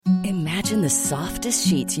Imagine the softest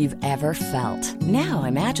sheets you've ever felt. Now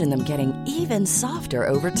imagine them getting even softer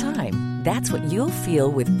over time. That's what you'll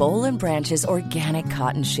feel with Bowl and Branch's organic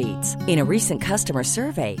cotton sheets. In a recent customer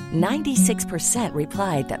survey, 96%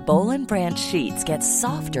 replied that Bowl and Branch sheets get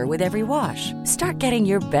softer with every wash. Start getting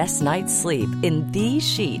your best night's sleep in these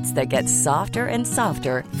sheets that get softer and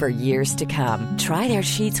softer for years to come. Try their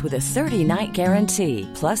sheets with a 30-night guarantee.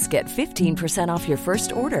 Plus, get 15% off your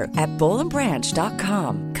first order at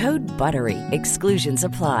bowlandbranch.com. Code BUTTERY. Exclusions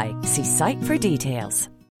apply. See site for details.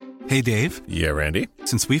 Hey, Dave. Yeah, Randy.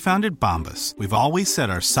 Since we founded Bombas, we've always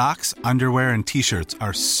said our socks, underwear, and T-shirts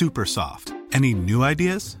are super soft. Any new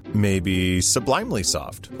ideas? Maybe sublimely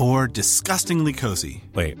soft. Or disgustingly cozy.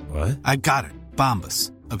 Wait, what? I got it.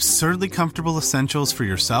 Bombas. Absurdly comfortable essentials for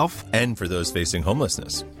yourself and for those facing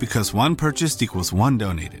homelessness. Because one purchased equals one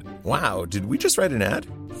donated. Wow, did we just write an ad?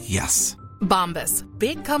 Yes. Bombas.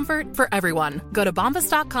 Big comfort for everyone. Go to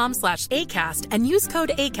bombas.com/ACAST and use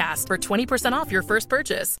code ACAST for 20% off your first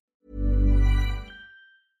purchase.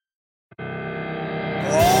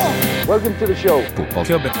 Welcome to the show.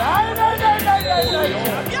 Voetbalclub.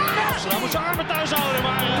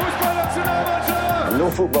 No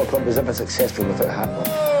football club is ever successful without a hat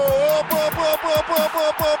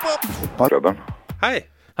on. Hei.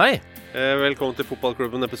 Hei. Velkommen til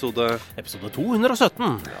Fotballklubben episode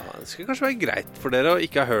 217. Ja, det skal kanskje være greit for dere å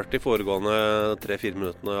ikke ha hørt de foregående 3-4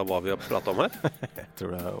 minuttene av hva vi har pratet om her. Jeg tror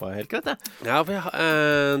det var helt greit, det. Ja, for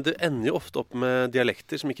det ender jo ofte opp med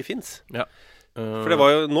dialekter som ikke finnes. Ja. For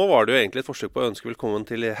nå var det jo egentlig et forsøk på å ønske velkommen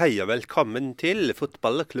til Heia velkommen til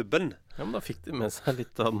Fotballklubben. Ja, men da fikk de med seg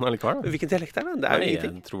litt av den allikevel. Hvilken dialekt er det? Det er jo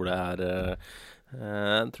ingenting. Jeg tror det er...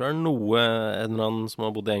 Jeg tror det er en eller annen som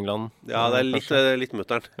har bodd i England. Ja, det er litt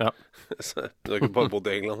mutteren. Ja. Du har ikke bare bodd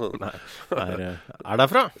i England. Nei, er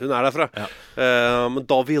derfra. Hun er derfra. Ja. Men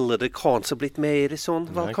da ville det kanskje blitt mer sånn.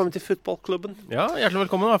 Velkommen til fotballklubben. Ja, hjertelig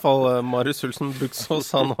velkommen i hvert fall. Marius Hulsen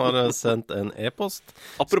Buksås, han har sendt en e-post.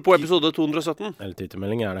 Apropos episode 217. Eller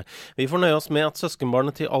titelmelding er det. Vi får nøye oss med at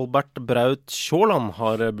søskenbarnet til Albert Braut Kjåland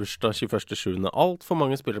har bursdag 21.7. Alt for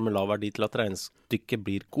mange spillere med lav verdi til at regnstykket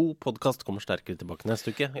blir god. Podcast kommer sterkere tilbake neste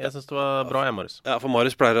uke. Jeg synes det var bra, Marius. Ja, for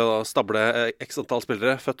Marius pleier å stable x antall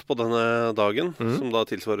spillere født på denne dagen, som da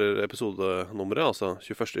tilsvarer episodenummeret, altså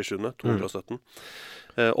 21.7. 217.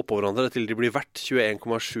 Oppå hverandre til de blir verdt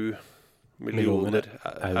 21,7 millioner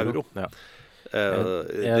euro. Ja.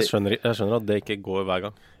 Jeg skjønner at det ikke går hver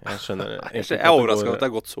gang. Jeg er overrasket at det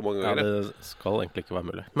har gått så mange ganger. Ja, det skal egentlig ikke være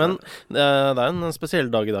mulig. Men det er en spesiell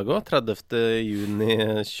dag i dag også, 30. juni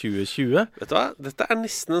 2020. Vet du hva? Dette er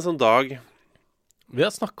nesten en sånn dag... Vi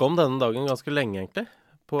har snakket om denne dagen ganske lenge, egentlig.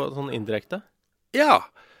 På sånn indirekte. Ja,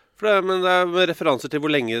 men det er med referanser til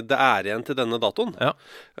hvor lenge det er igjen til denne datoen. Ja.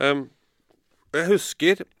 Jeg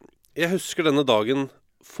husker denne dagen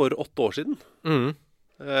for 8 år siden.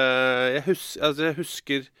 Jeg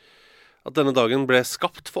husker at denne dagen ble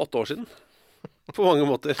skapt for 8 år siden. På mange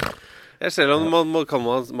måter. Selv om man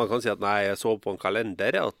kan si at nei, jeg så på en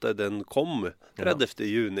kalender at den kom 30.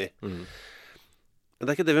 juni. Men det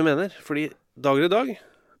er ikke det vi mener, fordi dagen i dag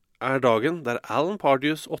er dagen der Alan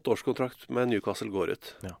Pardew's 8-årskontrakt med Newcastle går ut.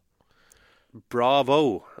 Ja.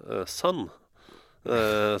 Bravo, son,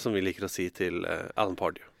 som vi liker å si til Alan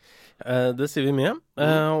Pardew. Det sier vi mye.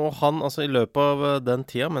 Og han, altså i løpet av den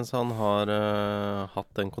tida, mens han har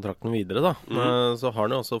hatt den kontrakten videre da, så har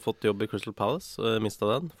han jo også fått jobb i Crystal Palace, mistet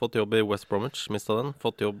den. Fått jobb i West Bromwich, mistet den.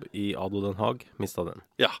 Fått jobb i Ado Den Haag, mistet den.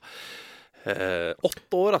 Ja. 8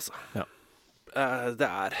 år, altså. Ja.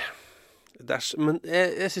 Men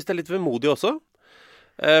jeg synes det er litt vemodig også.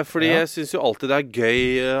 Fordi jeg synes jo alltid det er gøy.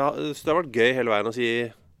 Det har vært gøy hele veien å si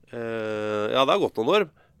ja, det har gått noen år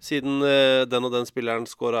siden den og den spilleren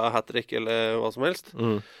skåret hat-trick eller hva som helst.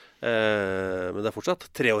 Men det er fortsatt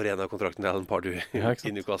 3 år igjen av kontrakten til Alan Pardew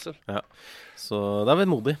i Newcastle. Ja. Så det er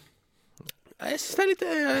vemodig. Jeg synes det er litt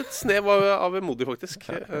et snev av vemodig, faktisk.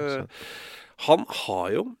 Han har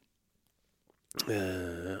jo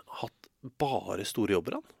hatt bare store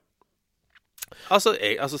jobber, han. Altså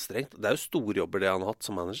strengt, det er jo store jobber det han har hatt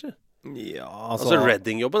som manager. Ja, altså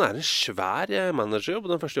Reading-jobben er en svær managerjobb,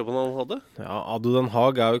 den første jobben han hadde. Ja, Ado Den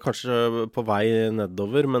Haag er jo kanskje på vei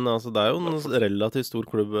nedover, men altså, det er jo en relativt stor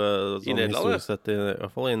klubb i Nederland, sett, i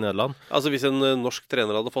hvert fall i Nederland. Altså hvis en norsk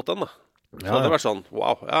trener hadde fått den da, så hadde det vært sånn,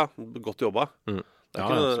 wow, ja, godt jobba. Det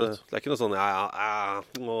er ikke noe sånn,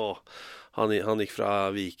 Han gikk fra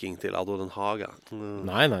Viking til Ado Den Haag. Ja.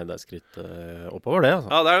 Nei, det er skritt oppover det, altså.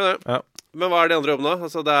 Ja, det er det. Ja. Men hva er de andre jobbene?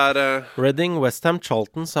 Altså, det er Reading, West Ham,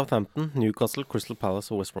 Charlton, Southampton, Newcastle, Crystal Palace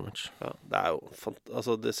og West Bromwich. ja, det er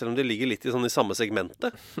jo selv om de ligger litt i samme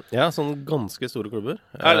segmentet. Ja, sånn ganske store klubber.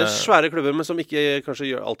 Er det svære klubber, men som ikke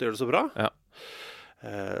kanskje alltid gjør det så bra? Ja.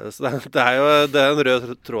 Så det er jo det er en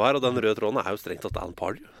rød tråd her, og den røde tråden er jo strengt tatt Dan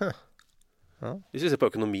Pardew. Ja. Hvis vi ser på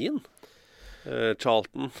økonomien,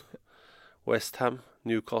 Charlton, West Ham,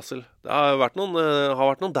 Newcastle, det har vært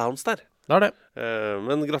noen downs der. Det er det.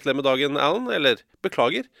 Men gratulerer med dagen, Alan, eller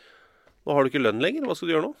beklager. Nå har du ikke lønn lenger, hva skal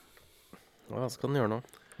du gjøre nå? Hva skal han gjøre nå?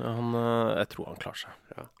 Jeg tror han klarer seg.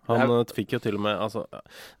 Ja. Han fikk jo til og med altså,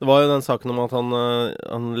 det var jo den saken om at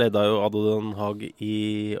han ledet jo Ado Den Haag i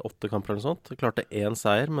 8 kamper eller noe sånt. Klarte 1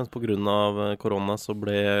 seier, men på grunn av korona så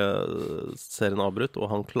ble serien avbrutt, og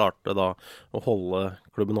han klarte da å holde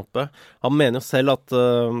klubben oppe. Han mener jo selv at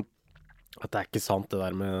det er ikke sant det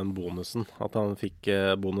der med bonusen. At han fikk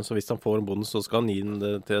bonus, og hvis han får en bonus, så skal han gi den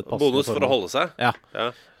til et passende Bonus for å holde seg? Ja. Ja.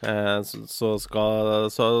 Så skal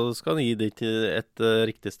han gi det til et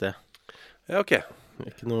riktig sted. Ja, ok.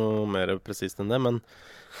 Ikke noe mer presist enn det, men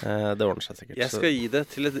det ordner seg sikkert. Jeg skal gi det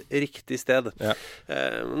til et riktig sted. Ja.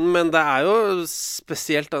 Men det er jo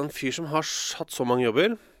spesielt en fyr som har hatt så mange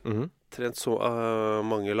jobber, trent så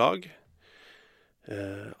mange lag.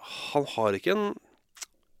 Han har ikke en...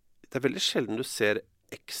 Det er veldig sjelden du ser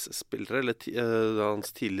eks-spillere, eller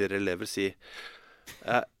hans tidligere elever si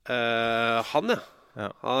han, ja.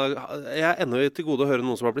 Jeg er ennå til gode å høre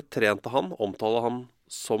noen som har blitt trent av han, omtale han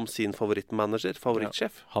som sin favorittmanager,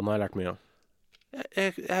 favorittsjef. Ja, han har jeg lært mye av.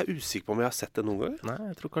 Jeg er usikker på om jeg har sett det noen gang. Nei,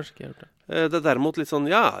 jeg tror kanskje ikke jeg har gjort det. Det er derimot litt sånn,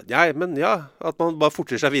 at man bare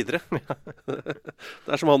fortsetter seg videre. Det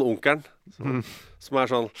er som han onkelen, som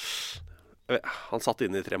er sånn... Han satt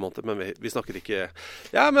inne i 3 måneder, men vi snakker ikke...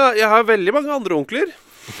 Ja, men jeg har veldig mange andre onkler.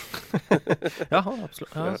 Ja,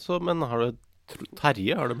 absolutt. Ja, men har du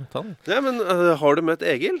Terje, har du møtt han? Ja, men har du møtt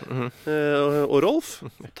Egil? Og Rolf?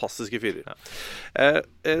 Fantastiske fyrer. Ja.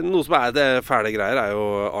 Noe som er det fæle greier er jo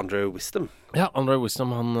Andre Wisdom. Ja, Andre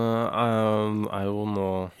Wisdom, han er jo nå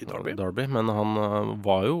I Derby, men han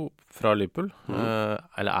var jo fra Liverpool,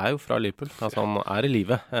 eller er jo fra Liverpool, altså han er i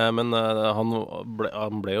live, men han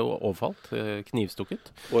ble jo overfalt,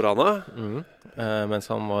 knivstukket. Og Rana? Mens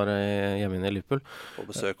han var hjemme i Liverpool. På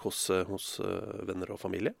besøk hos venner og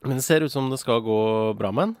familie. Men det ser ut som det skal gå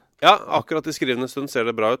bra med han. Ja, akkurat i skrivende stund ser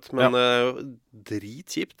det bra ut, men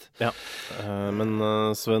dritkjipt. Ja, men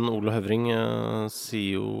Sven Ole Høvring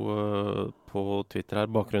sier jo på Twitter her,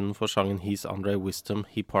 bakgrunnen for sangen He's Andre Wisdom,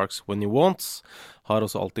 He Parks When He Wants, har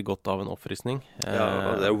også alltid gått av en oppfrisning.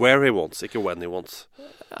 Ja, det er where he wants, ikke when he wants.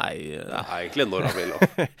 Nei, det er egentlig når han vil.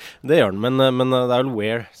 Da. Det gjør han, men det er vel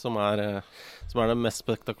where som er det mest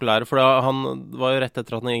spektakulære. For han var jo rett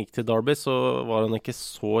etter at han gikk til Derby, så var han ikke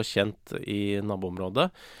så kjent i naboområdet.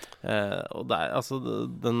 Og det er, altså,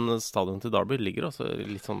 den stadion til Derby ligger også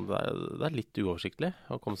litt sånn, det er litt uoversiktlig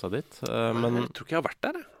å komme seg dit. Men jeg tror ikke jeg har vært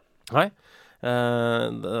der. Nei,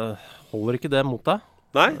 holder ikke det mot deg?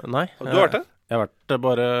 Nei. Du har vært der? Jeg har vært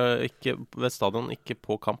bare ikke ved stadion, ikke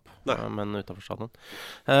på kamp, men utenfor stadion.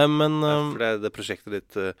 For det prosjektet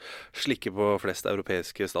ditt slikker på flest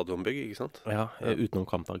europeiske stadionbygg, ikke sant? Ja, utenom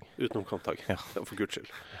kampdag. Utenom kampdag, ja. For Guds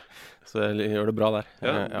skyld. Så jeg gjør det bra der.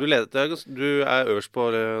 Ja, du er øverst på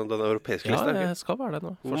den europeiske listen. Ja, jeg skal være det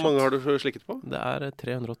nå. Hvor mange har du slikket på? Det er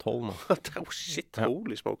 312 nå. Shit,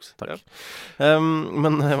 holy smokes. Takk. Ja.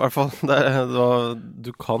 Men i hvert fall,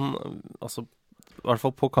 du kan, altså, i hvert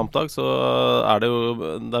fall på kampdag så det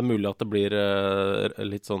er mulig at det blir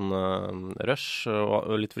litt sånn rush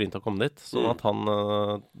og litt vrient å komme dit, sånn at han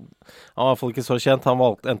var i hvert fall ikke så kjent. Han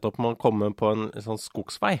endte opp med å komme på en sånn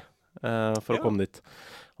skogsvei for å komme dit.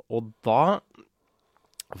 Og da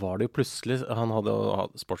var det jo plutselig, han hadde jo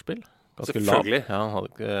hatt sportsbil, ganske lav. Ja, han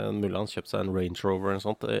hadde mulig han kjøpt seg en Range Rover eller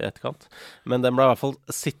sånt i etterkant. Men den ble i hvert fall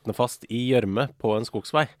sittende fast i gjørme på en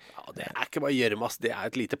skogsvei. Ja, det er ikke bare gjørme, det er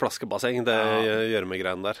et lite plaskebasseng, det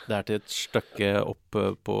gjørmegreiene der. Det er til et stykke opp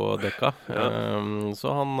på dekka.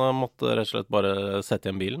 Så han måtte rett og slett bare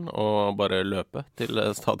sette igjen bilen og bare løpe til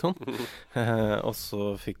stadion. Og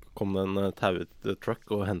så kom det en tauet truck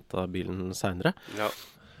og hentet bilen senere. Ja.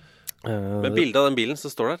 Med bildet av den bilen så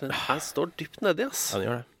står det her står dypt nedi, ass. Ja, det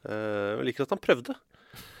gjør det. Jeg liker at han prøvde.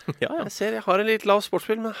 Ja. Jeg ser jeg har en litt lav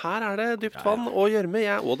sportsbil, men her er det dypt vann og gjørme,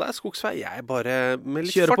 og det er skogsvei. Jeg bare med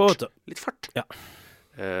litt fart. Ja.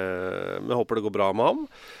 Men jeg håper det går bra med ham.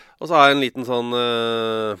 Og så har jeg en liten sånn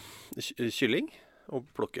kylling å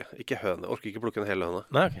plukke. Ikke høne, orker ikke plukke en hel høne.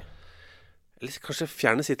 Nei, ok. Eller kanskje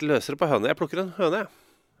fjerne sitt løsere på høne. Jeg plukker en høne, jeg.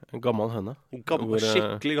 En gammel høne.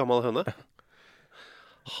 Skikkelig gammel høne.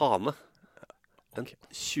 Hane. En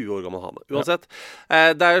 20 år gammel hane. Uansett,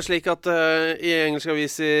 det jo slik at i engelske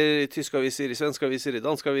aviser, i tyske aviser, i svenske aviser, i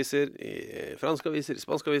danske aviser, i franske aviser, i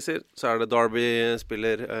spanske aviser, så det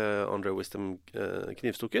Derby-spiller Andre Wisdom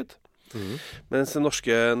knivstukket. Mens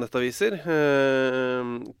norske nettaviser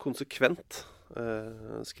konsekvent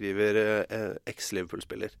skriver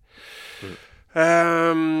ex-Liverpool-spiller.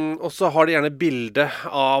 Og så har de gjerne bilde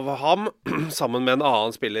av ham sammen med en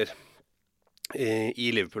annen spiller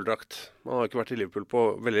i Liverpool-drakt. Man har ikke vært i Liverpool på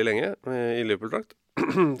veldig lenge i Liverpool-drakt.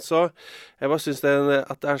 Så jeg bare synes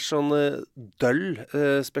at det sånn døll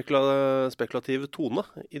spekulativ tone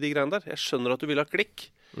i de greiene der. Jeg skjønner at du vil ha klikk,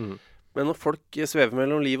 men når folk svever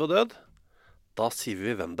mellom liv og død, da sier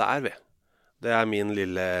vi hvem det vi. Det min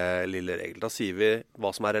lille regel. Da sier vi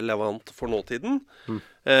hva som relevant for nåtiden.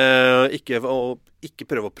 Ikke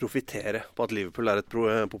prøve å profitere på at Liverpool et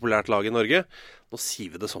populært lag i Norge. Nå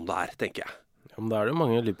sier vi det som det tenker jeg. Ja, men da det jo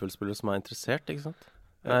mange Liverpool-spillere som interessert, ikke sant?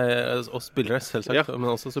 Og spillere, selvsagt,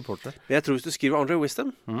 men også supportere. Jeg tror hvis du skriver Andre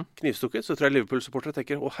Wisdom, knivstukket, så tror jeg Liverpool-supportere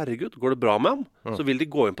tenker, herregud, går det bra med ham? Så vil de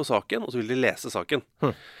gå inn på saken, og så vil de lese saken.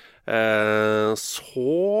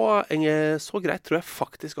 Så greit tror jeg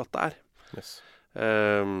faktisk at det Yes.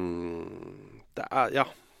 Det ja.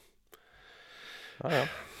 Jeg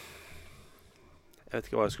vet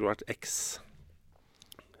ikke hva jeg skulle vært X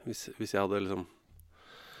hvis jeg hadde liksom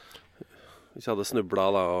Hvis jeg hadde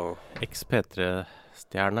snublet da og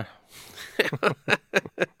X-P3-stjerne.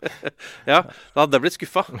 Ja, da hadde jeg blitt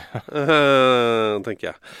skuffet tenker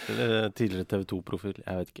jeg. Eller tidligere TV2-profil,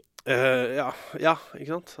 jeg vet ikke. Ja,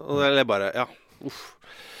 ikke sant? Og det bare, ja, uff.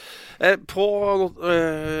 Det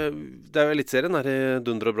jo Elitserien i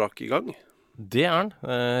dunder og brak i gang. Det den.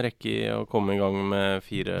 Rekke i å komme i gang med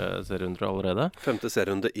 4 serierunder allerede. 5.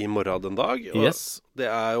 serierunde i morgen den dag. Og yes. Det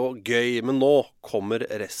jo gøy, men nå kommer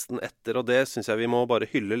resten etter, og det synes jeg vi må bare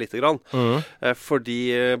hylle litt grann. Fordi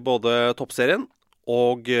både toppserien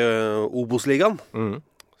og Obos-ligaen,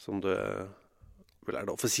 som det vel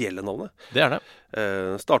det offisielle navnet, det det.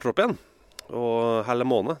 Starter opp igjen. Og hele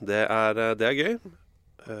måned, det gøy.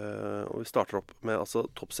 Og vi starter opp med altså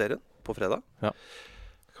toppserien på fredag. Ja.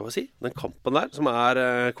 Kan vi si, den kampen der, som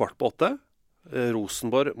 7:15,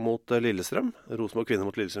 Rosenborg mot Lillestrøm. Rosenborg kvinner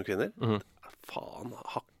mot Lillestrøm kvinner. Faen,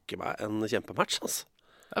 hakke meg en kjempematch, altså.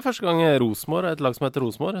 Det første gang Rosenborg, et lag som heter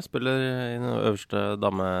Rosenborg, spiller i den øverste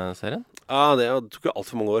dameserien. Ja, det tok jo alt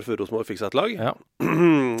for mange år før Rosenborg fikk seg et lag. Ja.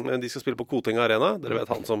 De skal spille på Koting Arena. Dere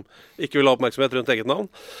vet han som ikke vil ha oppmerksomhet rundt eget navn.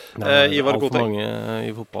 Ivar Koting. Alt for mange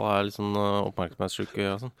i fotball litt sånn oppmerksomhetssyke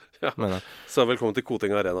og sånn. Ja, så velkommen til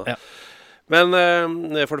Koting Arena. Ja. Men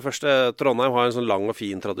for det første, Trondheim har en sånn lang og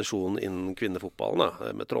fin tradisjon innen kvinnefotballen,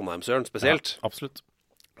 da, med Trondheimsøren spesielt. Ja, absolutt.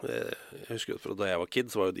 Jeg husker at da jeg var kid,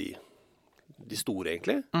 så var jo de store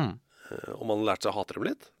egentlig. Og man lærte seg å hate dem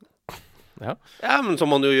litt. Ja, men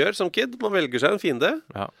som man jo gjør som kid. Man velger seg en fiende.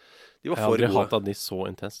 Ja. De var for gode. Jeg har aldri hatet de så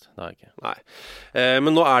intenst. Det har jeg ikke. Nei.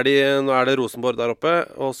 Men nå det Rosenborg der oppe,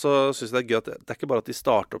 og så synes jeg det gøy at det ikke bare at de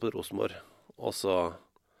starter opp i Rosenborg, og så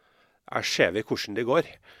skjeve i hvordan de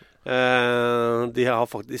går.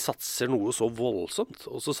 De satser noe så voldsomt,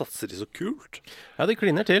 og så satser de så kult. Ja, de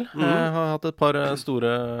kliner til. Jeg har hatt et par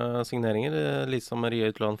store signeringer. Lisa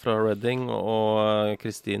Marie Utland fra Reading og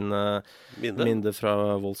Kristin Minde fra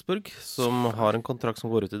Wolfsburg, som har en kontrakt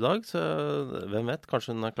som går ut i dag. Så hvem vet,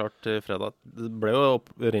 kanskje hun klart til fredag. Det ble jo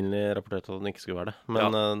opprinnelig rapportert at hun ikke skulle være det, men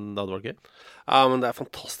det hadde vært gøy. Ja, men det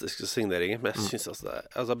fantastiske signeringer. Men jeg synes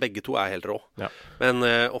altså begge to helt rå. Ja. Men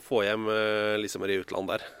å få hjem Lisa Marie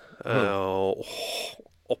Utland der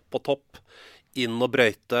opp på topp, inn og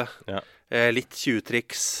brøyte, litt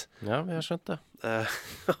 20-triks. Ja, vi har skjønt det.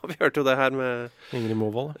 Vi hørte jo det her med Ingrid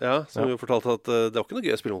Måvold. Ja, som jo fortalte at det var ikke noe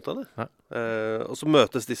gøy å spille mot henne. Og så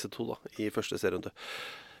møtes disse to da, i første serierunde.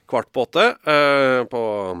 7:15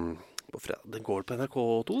 på fredag. Den går på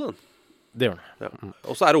NRK2, den. Det gjør den. Ja.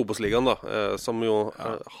 Og så det Obos-ligaen da, som jo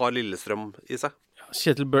har Lillestrøm i seg.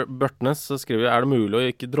 Kjetil Børtnes skriver, det mulig å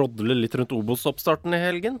ikke drodle litt rundt Obos-oppstarten i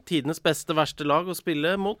helgen? Tidenes beste, verste lag å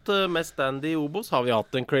spille mot mest dandy i Obos. Har vi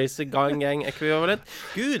hatt en crazy gang-ekvivalent?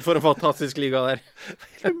 Gud, for en fantastisk liga der.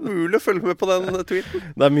 Det mulig å følge med på den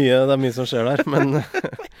tweeten. Det mye som skjer der, men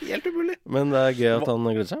helt umulig. Men det gøy at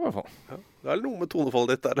han gleder seg i hvert fall. Ja. Det noe med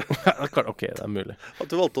tonefallet ditt der. Ok, det mulig. At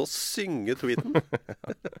du valgte å synge tweeten.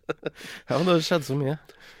 Ja, men det skjedde så mye.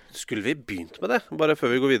 Skulle vi begynt med det? Bare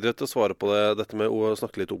før vi går videre til å svare på dette med å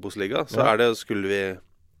snakke litt Obos-liga, så skulle vi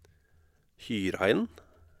hyre inn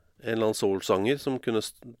en eller annen soul-sanger som kunne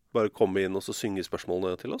bare komme inn og så synge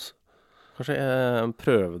spørsmålene til oss? Kanskje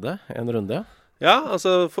prøve det en runde, ja? Ja,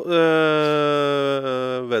 altså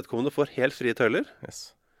vedkommende får helt frie tøyler.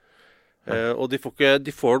 Yes. Og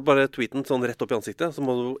de får bare tweeten sånn rett opp i ansiktet. Så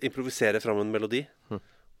må du improvisere fram en melodi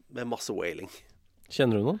med masse wailing.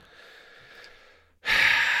 Kjenner du noen?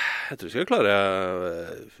 Jeg tror ikke jeg klarer.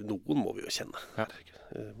 Noen må vi jo kjenne. Ja.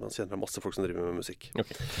 Man kjenner masse folk som driver med musikk.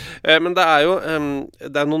 Okay. Men det er jo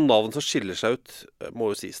det er noen navn som skiller seg ut, må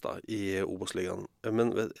jo sies da, i Obos-ligaen.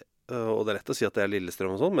 Og det er lett å si at det er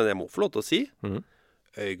Lillestrøm og sånn, men jeg må få lov til å si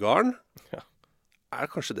Øygarden er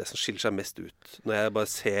kanskje det som skiller seg mest ut når jeg bare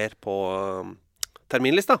ser på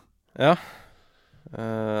terminlista. Ja.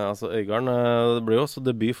 Altså Øygarden, det blir jo også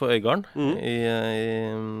debut for Øygarden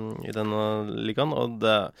i denne ligaen, og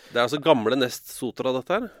det er altså gamle Nest Sotra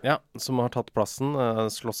dette her. Ja, som har tatt plassen,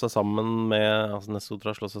 slått seg sammen med, altså Nest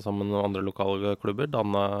Sotra slått seg sammen med andre lokale klubber,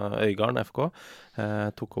 dannet Øygarden FK,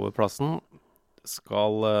 tok over plassen,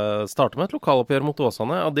 skal starte med et lokaloppgjør mot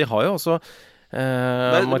Åsane, og de har jo også det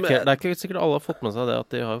er ikke sikkert alle har fått med seg det at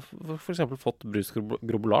de har for eksempel fått Bruce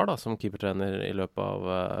Grobolar da, som keepertrener i løpet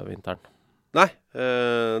av vinteren. Nei,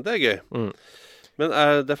 det er gøy. Men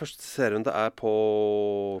det første serien det er på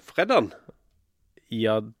fredagen?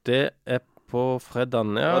 Ja, det er på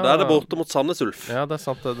fredagen, ja. Og da er det borte mot Sandnes Ulf. Ja, det er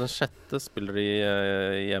sant. Den 6. spiller de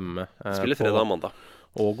hjemme. Spiller fredag og mandag.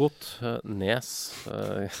 Ågot, Nes,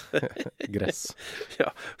 Gress.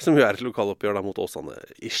 Ja, som jo er et lokaloppgjør da mot Åsane.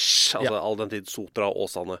 Ish, altså all den tid Sotra og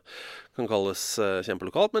Åsane kan kalles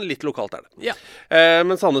kjempelokalt, men litt lokalt er det. Ja.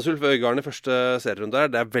 Men Sandnes Ulf og Øygarden i første serierunde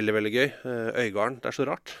der, det er veldig, veldig gøy. Øygarden, det er så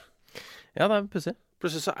rart. Ja, det er pussig.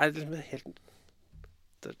 Plutselig så er det helt...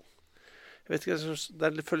 Jeg vet ikke,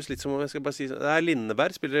 det føles litt som om jeg skal bare si... Det er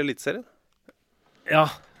Lindeberg, spiller i Eliteserien. Ja,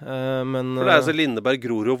 men... For det er altså Lindeberg,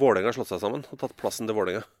 Grorud og Vålerenga har slått seg sammen og tatt plassen til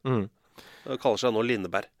Vålerenga. Det kaller seg nå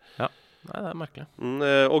Lindeberg. Ja, nei, det er merkelig.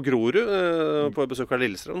 Og Grorud på besøk av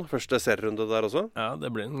Lillestrøm, første serierunde der også. Ja, det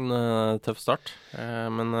blir en tøff start,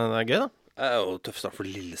 men det er gøy da. Det er jo tøff start for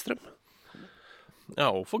Lillestrøm. Ja,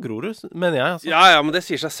 og for Grorud, mener jeg altså. Ja, men det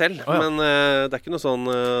sier seg selv. Men det er ikke noe sånn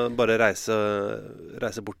bare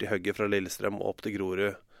reise bort i høgget fra Lillestrøm og opp til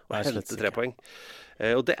Grorud og hente 3 poeng.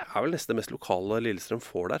 Og det er vel nesten det mest lokale Lillestrøm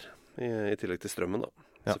får der, i tillegg til Strømmen da,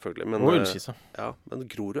 selvfølgelig. Men, og Ullkisa. Ja, men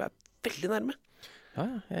Grorud er veldig nærme. Ja,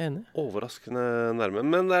 jeg er enig. Overraskende nærme.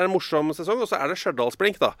 Men det er en morsom sesong, og så er det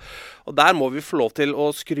Stjørdalsblink da. Og der må vi få lov til å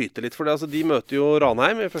skryte litt, for det. Altså, de møter jo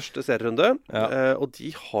Ranheim i første serierunde, og de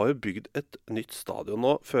har jo bygd et nytt stadion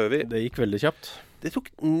nå før vi... Det gikk veldig kjapt. Det tok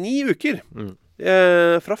 9 uker.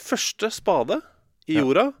 Fra første spade i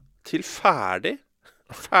jorda til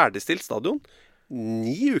ferdigstilt stadion.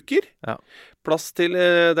 9 uker. Ja. Plass til,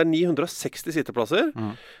 det er 960 sitteplasser.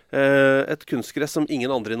 Et kunstgress som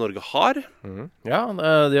ingen andre i Norge har. Ja,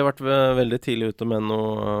 de har vært veldig tidlig ute med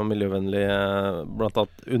noe miljøvennlig, blant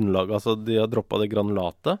annet underlag. Altså, de har droppet det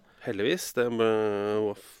granulatet. Heldigvis, det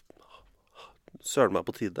søren meg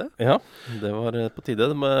på tide. Ja, det var på tide.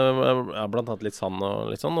 Det er blant annet litt sand og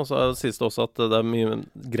litt sånn. Og så sies det også at det er mye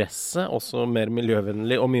gresset, også mer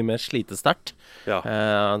miljøvennlig og mye mer slitesterkt. Ja.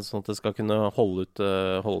 Sånn at det skal kunne holde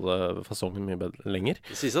fasongen mye bedre lenger.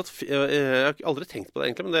 Det sies at, jeg har aldri tenkt på det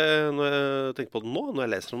egentlig, men når jeg tenker på det nå, når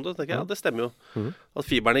jeg leser om det, tenker jeg, det stemmer jo. At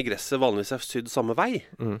fiberen i gresset vanligvis er sydd samme vei.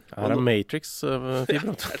 Her er Matrix-fiber. Ja,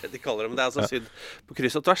 det er det de kaller det, men det er altså sydd på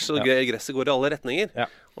kryss og tvers, så gresset går i alle retninger. Ja.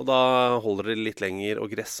 Og da holder det litt lenger, og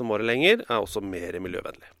gress som varer lenger er også mer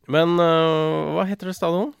miljøvennlig. Men hva heter det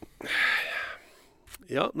stadion?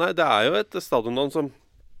 Ja, nei, det er jo et stadionnavn som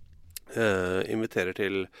inviterer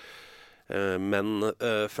til menn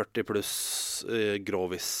 40 pluss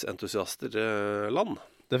grovis-entusiaster land.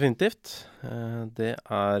 Definitivt. Det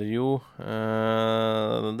er jo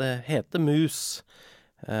det heter Mus.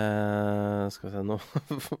 Skal vi se nå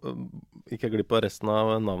ikke glipp av resten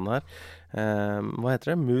av navnet her. Hva heter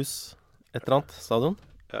det? Mus et eller annet stadion?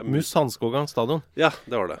 Ja, Mus Sandskogan stadion. Ja,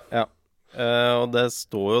 det var det. Ja. Og det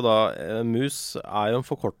står jo da Mus er jo en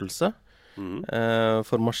forkortelse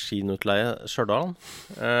for maskinutleie Stjørdal.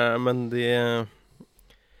 Men det er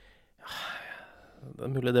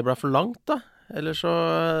mulig det ble for langt da. Eller så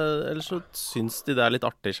syns de det er litt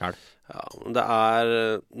artig selv. Ja, det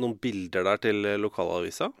er noen bilder der til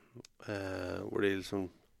lokalavisa, hvor de liksom,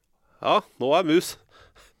 ja, nå er Mus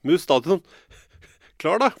stadion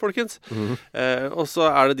klar da, folkens. Og så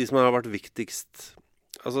er det de som har vært viktigst,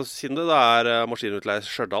 altså siden det da er maskinutleie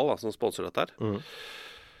Stjørdal da, som sponser dette her,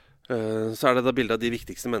 så er det da bildet av de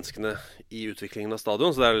viktigste menneskene i utviklingen av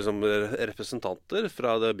stadion, så det er liksom representanter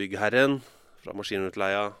fra det byggherren, fra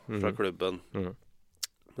maskinutleia, fra klubben. Men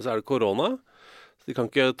så er det korona, så de kan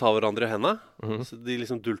ikke ta hverandre i hendene. Så de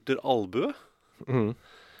liksom dulter albue.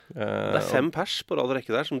 Det er 5 pers på rad og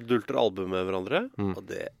rekke der som dulter albumet med hverandre, og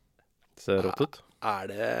det Ser rått ut. er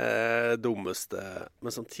det dummeste,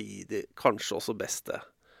 men samtidig kanskje også beste.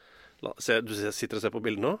 Du sitter og ser på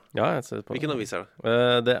bildet nå? Ja, jeg ser på Hvilken avis er det?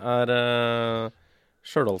 Det er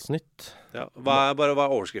Stjørdalsnytt. Ja. Hva er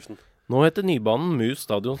overskriften? Nå heter Nybanen Mus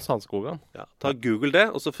Stadion Sandskogan. Ja. Ta Google det,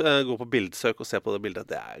 og så gå på bildsøk og se på det bildet.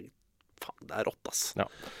 Det er rått, ass. Ja.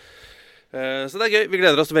 Så det er gøy. Vi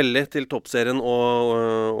gleder oss veldig til toppserien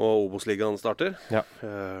og Obos-ligaen starter. Ja.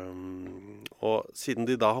 Og siden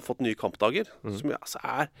de da har fått nye kampdager, som altså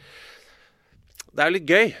det er litt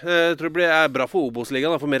gøy. Jeg tror det er bra for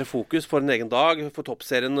Obos-ligaen. For mer fokus for en egen dag. For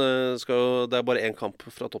toppserien det er bare 1 kamp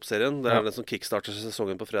fra toppserien. Det er den som kickstarter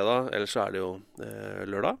sesongen på fredag. Ellers så er det jo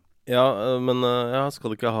lørdag. Ja, men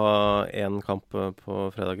skal du ikke ha 1 kamp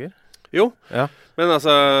på fredager? Jo, Ja. men det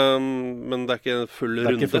er ikke full runde.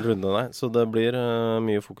 Det er ikke full runde, nei. Så det blir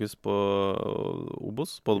mye fokus på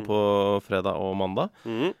Obos, både på fredag og mandag.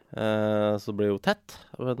 Så det blir jo tett,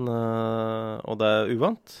 og det er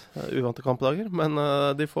uvante kampdager. Men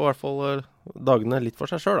de får i hvert fall dagene litt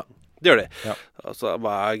for seg selv, da. Det gjør de. Ja. Altså,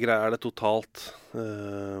 hva er greia? Er det totalt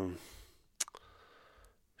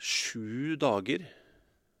 7 dager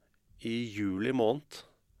i juli måned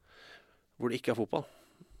hvor det ikke er fotball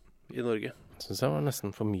i Norge? Synes jeg var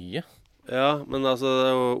nesten for mye. Ja, men altså det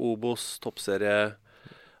er jo Obos, toppserie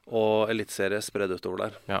og elitserie spredd utover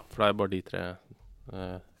der. Ja, for det er bare de 3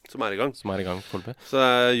 som er i gang. som er i gang foreløpig. Så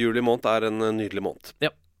juli måned er en nydelig måned. Ja.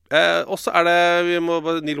 Og så er det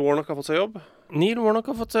Neil Warnock har fått seg jobb. Neil Warnock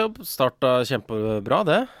har fått seg jobb. Starta kjempebra,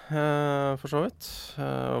 det. For så vidt.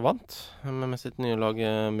 Vant med sitt nye lag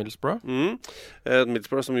Middlesbrough.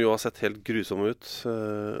 Middlesbrough, som jo har sett helt grusomme ut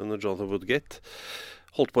under Jonathan Woodgate.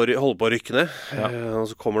 Holdt på å rykke ned.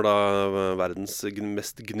 Og så kommer da verdens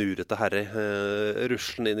mest gnurete herre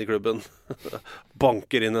ruslende inn i klubben.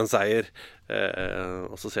 Banker inn en seier.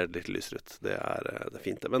 Og så ser det litt lysere ut. Det er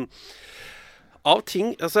fint, det. Men av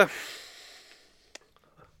ting, altså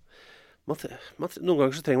noen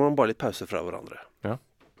ganger så trenger man bare litt pause fra hverandre. Ja.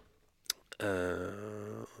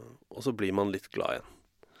 Og så blir man litt glad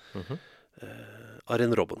igjen.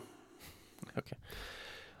 Arjen Robben. Ok.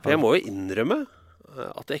 For jeg må jo innrømme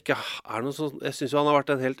at det ikke er noe sånn. Jeg synes jo han har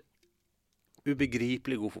vært en helt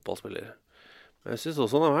ubegripelig god fotballspiller. Men jeg synes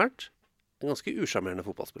også han har vært en ganske usjarmerende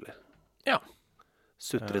fotballspiller. Ja.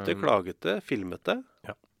 Sutrete, klagete, filmete.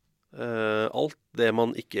 Ja. Alt det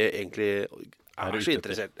man ikke egentlig er så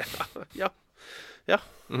interessert i. Ja.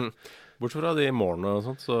 Bortsett fra de målene og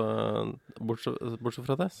sånt, så bortsett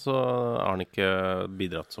fra det, så har han ikke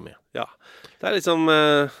bidratt så mye. Ja. Det er liksom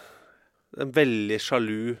en veldig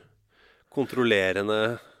sjalu,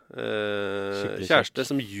 kontrollerende kjæreste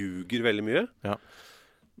som ljuger veldig mye. Ja.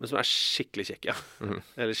 Men som er skikkelig kjekk, ja.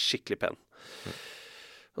 Eller skikkelig pen.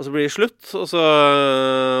 Og så blir det slutt,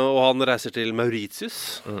 og han reiser til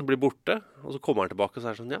Mauritius, blir borte, og så kommer han tilbake og så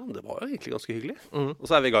er det sånn, ja, det var jo egentlig ganske hyggelig. Og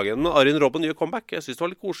så er vi i gang igjen. Men Arjen Robben gjør comeback. Jeg synes det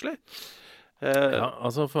var litt koselig. Ja,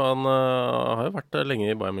 altså, for han har jo vært lenge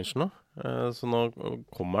i Bayern München nå. Så nå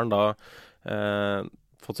kommer han da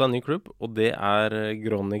fått seg en ny klubb, og det er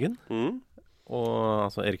Groningen. Og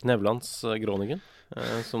altså Erik Nevlands Groningen,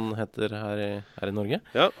 som heter her i Norge.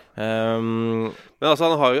 Ja. Men altså,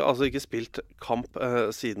 han har jo altså ikke spilt kamp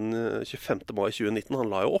siden 25. mai 2019.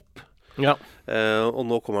 Han la jo opp. Ja. Og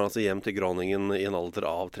nå kommer han altså hjem til Groningen i en alder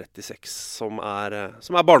av 36, som er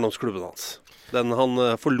barndomsklubben hans. Den han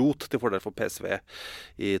forlot til fordel for PSV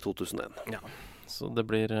i 2001. Ja. Så det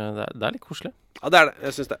er litt koselig. Ja, det er det.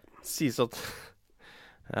 Jeg synes det.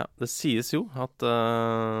 Det sies jo at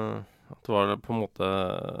det var på en måte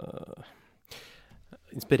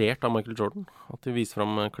inspirert av Michael Jordan. At de viser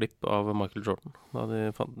fram klipp av Michael Jordan da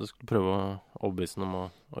de skulle prøve å overbevise ham om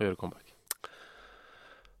å gjøre comeback.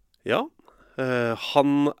 Ja,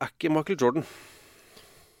 han er ikke Michael Jordan.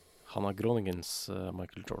 Han er Groningens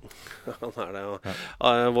Michael Jordan. Han er det, ja.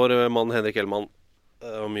 Vår mann Henrik Hellmann,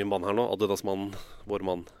 og mye mann her nå, Adidas-mannen, vår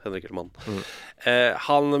mann Henrik Hellmann.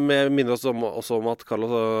 Han minner oss også om at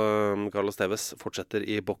Carlos Tevez fortsetter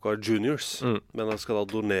i Boca Juniors, men han skal da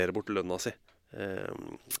donere bort lønna si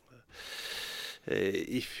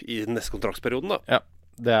i neste kontraktsperioden da. Ja,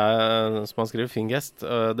 det er, som han skriver, fin gest,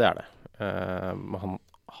 det er det. Han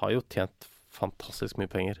har jo tjent fantastisk mye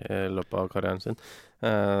penger i løpet av karrieren sin,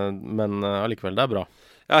 men allikevel, det er bra.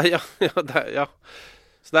 Ja.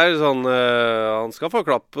 Så det er sånn, han skal få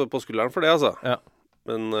klapp på skulderen for det, altså. Ja.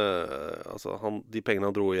 Men altså, de pengene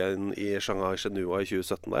han dro igjen i Shanghai Shenhua i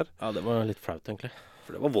 2017 der. Ja, det var litt flaut, egentlig.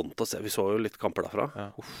 For det var vondt å se. Vi så jo litt kamper derfra. Ja.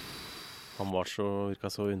 Han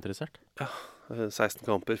virket så interessert. Ja, 16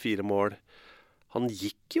 kamper, 4 mål. Han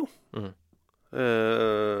gikk jo.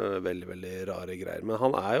 Veldig, veldig rare greier. Men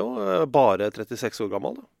han jo bare 36 år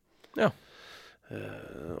gammel, da. Ja.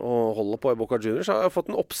 Og holder på i Boca Juniors. Har fått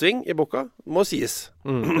en oppsving i Boca, må sies.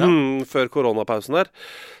 Ja. Før koronapausen der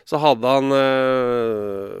så hadde han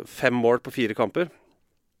 5 mål på 4 kamper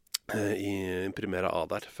i Primera A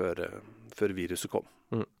der før viruset kom.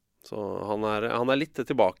 Så han litt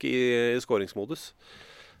tilbake i skåringsmodus.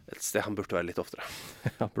 Et sted han burde være litt oftere.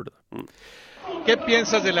 Ja, burde det. ¿Qué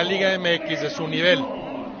piensas de la Liga MX, de su nivel?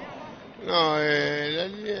 No,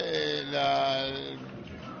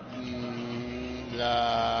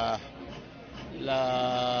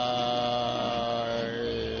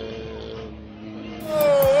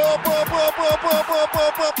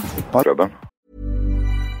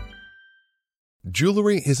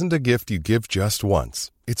 Jewelry isn't a gift you give just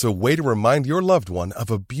once. It's a way to remind your loved one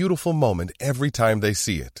of a beautiful moment every time they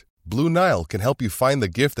see it. Blue Nile can help you find the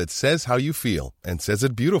gift that says how you feel and says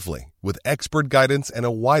it beautifully, with expert guidance and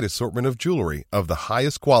a wide assortment of jewelry of the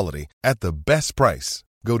highest quality at the best price.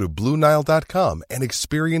 Go to BlueNile.com and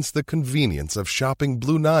experience the convenience of shopping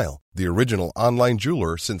Blue Nile, the original online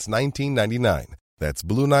jeweler since 1999. That's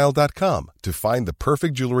BlueNile.com to find the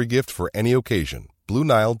perfect jewelry gift for any occasion.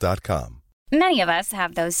 BlueNile.com. Many of us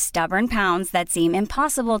have those stubborn pounds that seem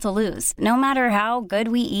impossible to lose, no matter how good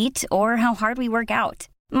we eat or how hard we work out.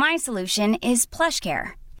 My solution is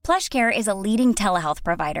PlushCare. PlushCare is a leading telehealth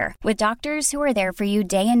provider with doctors who are there for you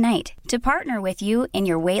day and night to partner with you in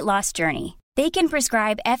your weight loss journey. They can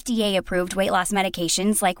prescribe FDA-approved weight loss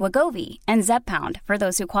medications like Wegovy and Zepbound for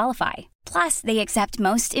those who qualify. Plus, they accept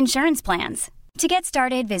most insurance plans. To get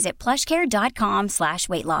started, visit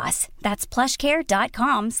plushcare.com/weightloss. That's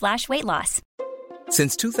plushcare.com/weightloss.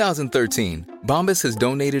 Since 2013, Bombas has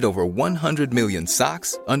donated over 100 million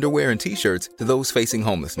socks, underwear, and T-shirts to those facing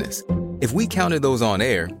homelessness. If we counted those on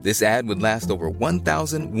air, this ad would last over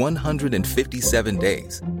 1,157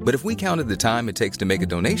 days. But if we counted the time it takes to make a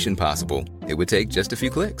donation possible, it would take just a few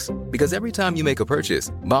clicks. Because every time you make a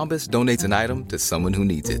purchase, Bombas donates an item to someone who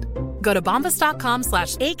needs it. Go to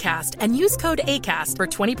bombas.com/ACAST and use code ACAST for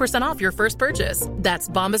 20% off your first purchase. That's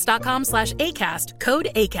bombas.com/ACAST, code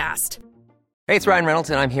ACAST. Hey, it's Ryan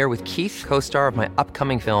Reynolds, and I'm here with Keith, co-star of my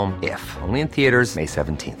upcoming film, If, only in theaters May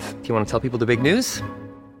 17th. Do you want to tell people the big news?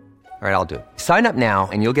 All right, I'll do it. Sign up now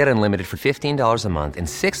and you'll get unlimited for $15 a month and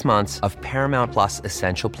 6 months of Paramount Plus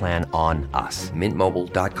Essential Plan on us.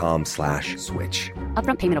 MintMobile.com/switch.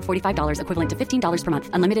 Upfront payment of $45 equivalent to $15 per month.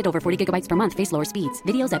 Unlimited over 40 gigabytes per month. Face lower speeds.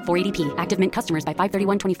 Videos at 480p. Active Mint customers by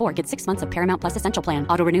 531.24 get 6 months of Paramount Plus Essential Plan.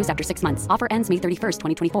 Auto renews after 6 months. Offer ends May 31st,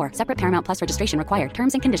 2024. Separate Paramount Plus registration required.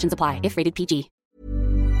 Terms and conditions apply if rated PG.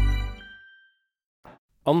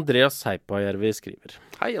 Andreas Seipajärvi skriver.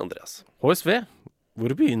 Hei, Andreas. HSV.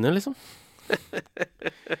 Hvor begynner, liksom?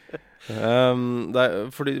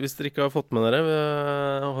 Fordi hvis dere ikke har fått med dere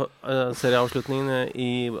serieavslutningen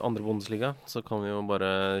i andre Bundesliga, så kan vi jo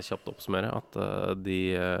bare kjapt oppsummere at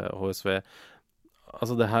HSV,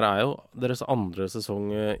 altså det her jo deres andre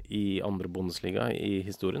sesong i andre Bundesliga i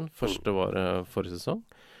historien. Første var forrige sesong.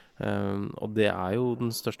 Og det jo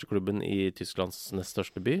den største klubben i Tysklands nest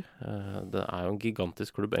største by. Det jo en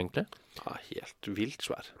gigantisk klubb, egentlig. Ja, helt vilt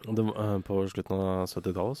svær. På slutten av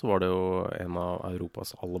 70-tallet så var det jo en av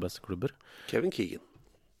Europas aller beste klubber. Kevin Keegan,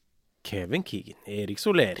 Erik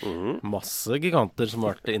Soler. Masse giganter som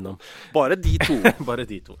har vært innom. Bare de to. Bare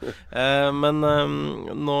de to. Men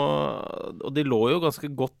nå, og de lå jo ganske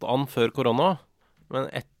godt an før korona. Men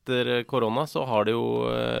etter korona så har det jo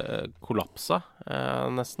kollapsa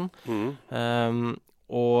nesten.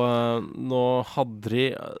 Og nå hadde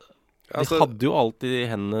de hadde jo alltid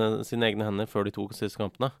sine egne hender før de tok siste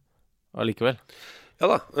kampene allikevel. Ja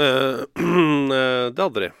da, det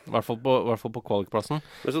hadde de. I hvert fall på kvalikplassen.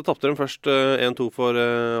 Men så tappte de først 1-2 for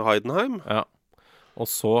Heidenheim. Ja. Og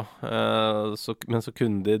men så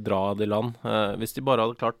kunne de dra det i land. Hvis de bare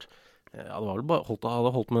hadde klart det var vel bare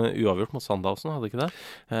holdt med uavgjort mot Sandhausen, hadde ikke det?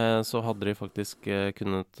 Så hadde de faktisk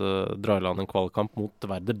kunnet dra i land en kvalkamp mot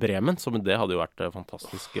Werder Bremen, som det hadde jo vært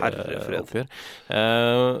fantastisk oppgjør.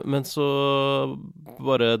 Men så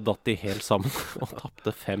bare datt de helt sammen og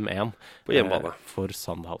tappte 5-1 på hjemmebane for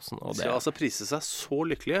Sandhausen. Og det altså prise seg så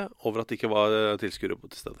lykkelige over at det ikke var tilskuere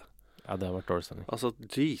på til stedet. Ja, det har vært dårlig stemning. Altså,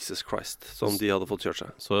 Jesus Christ, som de hadde fått kjørt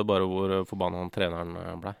seg. Så jo bare hvor forbannet treneren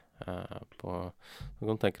ble. Du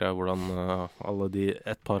kan tenke deg hvordan alle de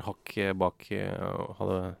et par hakk bak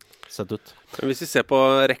hadde sett ut. Men hvis vi ser på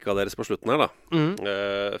rekka deres på slutten her da,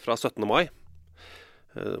 fra 17. mai,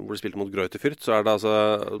 hvor de spilte mot Greuther Fürth, så det altså,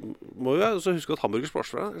 må vi også huske at Hamburger Sport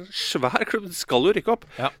en svær klubb, de skal jo rykke opp.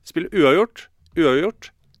 Ja. Spiller uavgjort,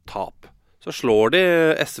 tap. Så slår de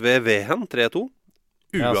SV Wehen 3-2,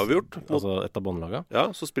 uavgjort. Altså et av båndlaget. Ja,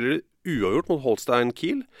 så spiller de uavgjort mot Holstein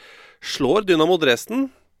Kiel. Slår Dynamo Dresden,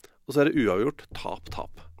 og så er det uavgjort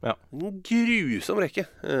tap. Ja. En grusom rekke,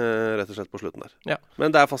 rett og slett på slutten der. Ja. Men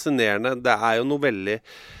det er fascinerende. Det er jo noe veldig...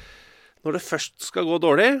 Når det først skal gå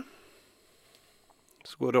dårlig,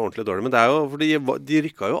 så går det ordentlig dårlig. Men det er jo, for de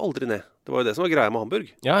rykket jo aldri ned. Det var jo det som var greia med Hamburg.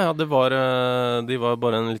 Ja, de var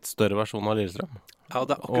bare en litt større versjon av Lillestrøm. Ja,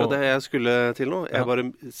 det er akkurat det jeg skulle til nå. Jeg bare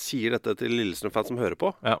sier dette til Lillestrøm-fans som hører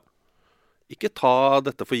på. Ja. Ikke ta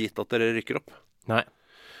dette for gitt at dere rykker opp. Nei.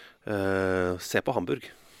 Se på Hamburg.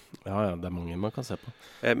 Ja, det er mange man kan se på.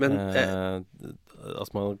 Men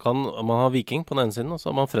man har Viking på den ene siden, og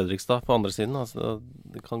så har man Fredrikstad på den andre siden. Altså,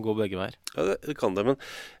 det kan gå begge veier. Ja, det kan det, men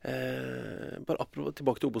bare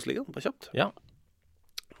tilbake til Obos-ligaen, bare kjapt. Ja.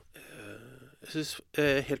 Jeg synes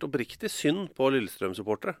helt oppriktig synd på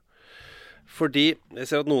Lillestrøm-supportere. Fordi jeg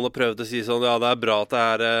ser at noen har prøvd å si sånn, ja, det er bra at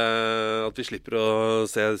at vi slipper å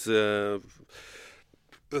se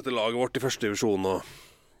dette laget vårt i første divisjon, og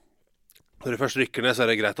når det først rykker ned, så er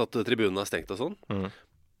det greit at tribunen er stengt og sånn.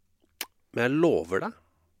 Men jeg lover deg,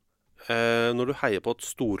 når du heier på et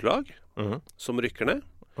storlag som rykker ned,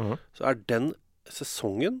 så er den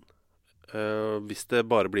sesongen, hvis det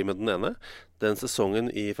bare blir med den ene, den sesongen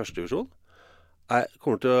i første divisjon,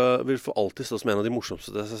 vil for alltid stå som en av de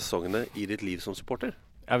morsomste sesongene i ditt liv som supporter.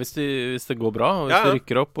 Ja, hvis det går bra, og hvis de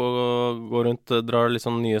rykker opp og går rundt, drar litt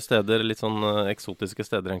sånn nye steder, litt sånn eksotiske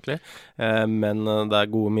steder egentlig, men det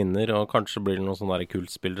er gode minner, og kanskje blir det noen sånne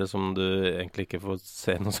kultspillere som du egentlig ikke får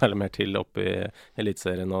se noe særlig mer til oppe i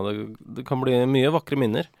elitserien, og det kan bli mye vakre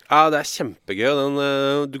minner. Ja, det er kjempegøy,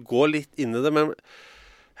 du går litt inn i det, men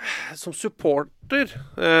som supporter,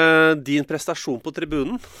 din prestasjon på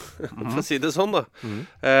tribunen, for å si det sånn da,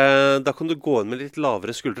 da kan du gå inn med litt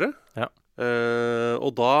lavere skuldre,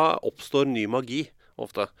 og da oppstår ny magi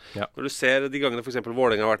ofte. Når du ser de gangene for eksempel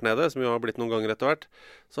Vålerenga har vært nede, som jo har blitt noen ganger etter hvert,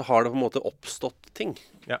 så har det på en måte oppstått ting.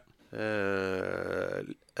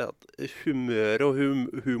 Humøret og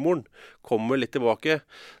humoren kommer litt tilbake,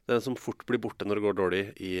 den som fort blir borte når det går dårlig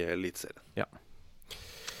i elitserien. Ja.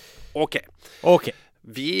 Ok.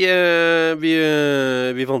 Vi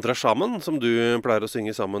vandrer sammen, som du pleier å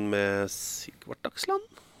synge sammen med Sigvart Dagsland.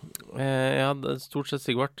 Ja, stort sett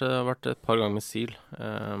Sigvart. Det har vært et par ganger med Sil,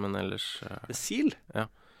 men ellers... Med Sil? Ja.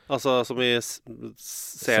 Altså som i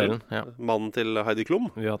Selen, ja. Mannen til Heidi Klum?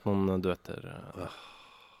 Vi har hatt noen duetter.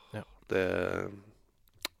 Ja.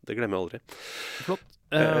 Det glemmer jeg aldri. Flott.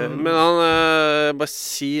 Men han, bare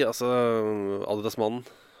si, altså, Adidas-mannen,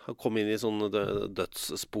 han kom inn i sånne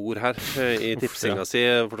dødsspor her i tipsinga si.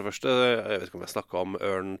 For det første, jeg vet ikke om jeg snakket om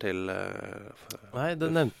ørnen til Nei, det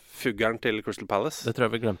nevnte fuggeren til Crystal Palace. Det tror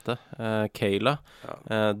jeg vi glemte. Kayla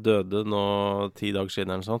døde nå 10 dager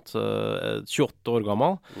siden eller sånt. 28 år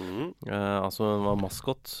gammel. Altså hun var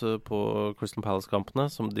maskott på Crystal Palace-kampene,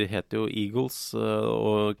 som de heter jo Eagles,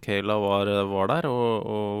 og Kayla var der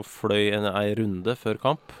og fløy en runde før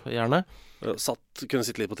kamp, gjerne. Kunne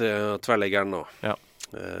sitte litt på tverrleggeren nå. Ja.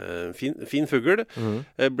 Fin fugl.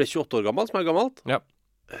 Ble 28 år gammel, som er gammelt. Ja.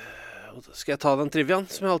 Skal jeg ta den triviaen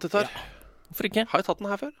som jeg alltid tar? Ja. Hvorfor ikke? Har jeg tatt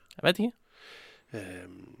den her før? Jeg vet ikke.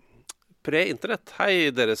 Pre-internett. Hei,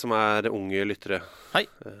 dere som er unge lyttere. Hei.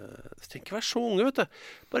 Du trenger ikke være så unge, vet du.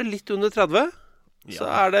 Bare litt under 30,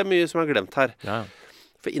 så er det mye som er glemt her. Ja.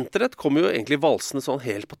 For internett kom jo egentlig valsende sånn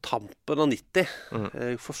helt på tampen av 90.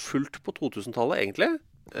 For fullt på 2000-tallet, egentlig.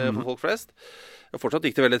 For folk flest. Fortsatt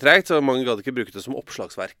gikk det veldig tregt, så mange gadd ikke bruke det som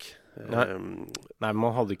oppslagsverk. Nei,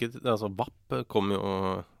 man hadde ikke... Altså, WAP kom jo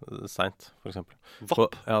sent, for eksempel.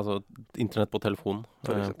 WAP? Ja, altså internett på telefonen,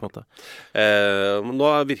 på en måte.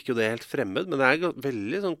 Nå virker jo det helt fremmed, men det er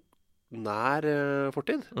veldig sånn nær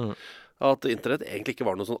fortid. At internett egentlig ikke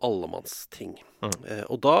var noe sånn allemannsting.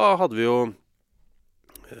 Og da hadde vi jo...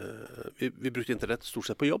 Vi brukte internett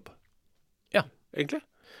stort sett på jobb. Ja. Egentlig.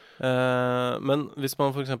 Men hvis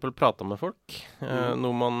man for eksempel pratet med folk,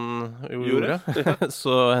 noe man jo gjorde,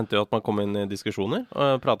 så hendte jo at man kom inn i diskusjoner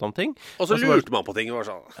og pratet om ting. Og så lurte man på ting.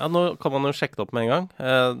 Sånn. Ja, nå kan man jo sjekke det opp med en gang.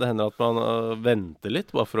 Det hender at man venter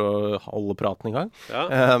litt, bare for å holde praten i gang.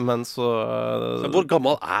 Ja. Men så hvor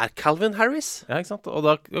gammel er Calvin Harris? Ja, ikke sant? Og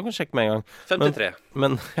da kan man sjekke med en gang. 53.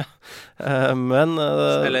 Men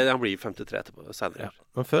eller han blir 53 etterpå, senere. Ja.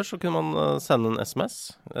 Men før så kunne man sende en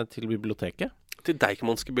SMS til biblioteket. Til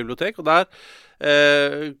Deichmanske bibliotek, og der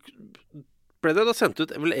ble det da sendt ut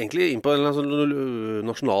vel egentlig inn på en sånn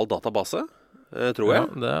nasjonal database tror jeg.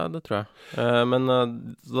 Ja, det tror jeg. Men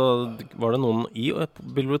da var det noen i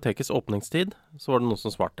bibliotekets åpningstid, så var det noen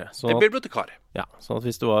som svarte. En bibliotekar. Ja, sånn at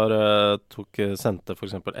hvis du sendte for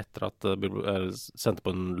eksempel etter at sendte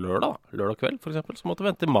på en lørdag kveld for eksempel, så måtte du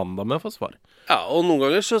vente til mandag med å få svar. Ja, og noen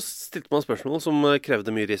ganger så stilte man spørsmål som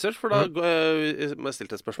krevde mye research, for da jeg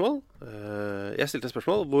stilte et spørsmål. Jeg stilte et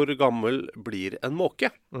spørsmål, hvor gammel blir en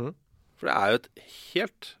måke? For det jo et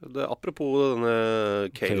helt, apropos denne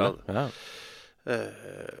Kayla. Ja.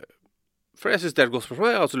 For jeg synes det et godt spørsmål.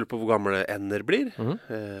 Jeg har altså lurt på hvor gamle ender blir.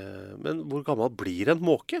 Men hvor gammel blir en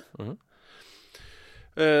måke?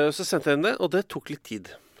 Så sendte jeg inn det, og det tok litt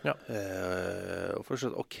tid. Ja. Og for å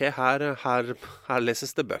skjønne, ok, her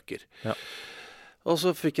leses det bøker. Ja. Og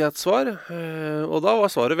så fikk jeg et svar, og da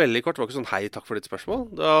var svaret veldig kort. Det var ikke sånn, hei, takk for ditt spørsmål.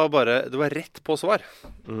 Det var rett på svar.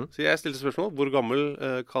 Så jeg stilte spørsmål, hvor gammel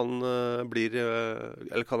kan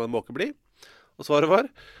en måke bli? Og svaret var,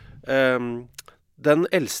 den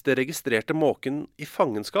eldste registrerte måken i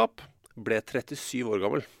fangenskap ble 37 år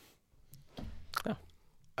gammel. Ja.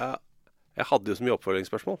 Jeg hadde jo så mye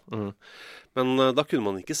oppfølgingsspørsmål. Men da kunne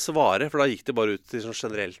man ikke svare, for da gikk det bare ut til sånn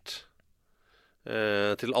generelt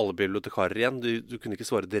til alle bibliotekarer igjen. Du kunne ikke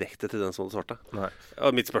svare direkte til den som hadde svarte. Nei.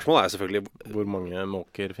 Og mitt spørsmål selvfølgelig hvor mange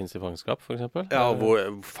måker finnes i fangenskap, for eksempel? Ja,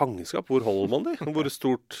 fangenskap, hvor holder man det? Hvor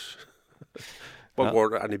stort går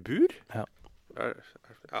det? Den i bur? Ja.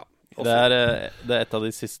 Ja. Det er et av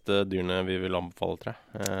de siste dyrene vi vil anbefale, tror jeg.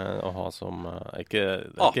 Å ha som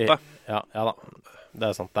ape. Ja da.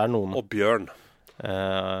 Det sant. Det noen. Og bjørn.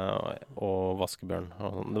 Og vaskebjørn.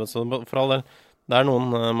 Så for all del, det noen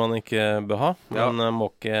man ikke bør ha, men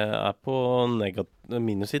måke på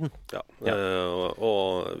minussiden. Ja,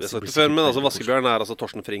 og vi har sagt det før, men altså vaskebjørn altså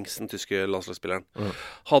Torsten Frings, den tyske landslagsspilleren.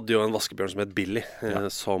 Hadde jo en vaskebjørn som het Billy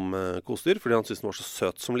som kostyr, fordi han syntes den var så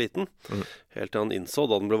søt som liten. Helt til han innså,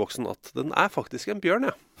 da den ble voksen, at den faktisk en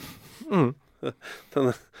bjørn,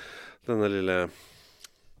 Denne lille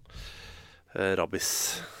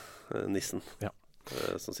rabbis-nissen. Ja.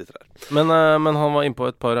 Som sitter her. Men han var inne på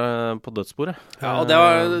et par på dødsbordet. Ja, og det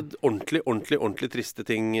var ordentlig triste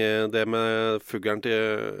ting. Det med fuggeren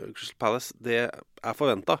til Crystal Palace, det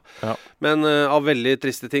forventet. Ja. Men av veldig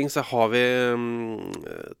triste ting så har vi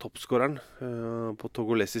toppskåreren på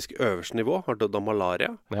togolesisk øverste nivå har dødd av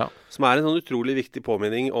malaria. Ja. Som en sånn utrolig viktig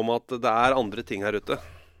påminning om at det andre ting her ute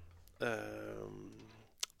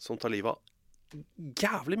som tar livet av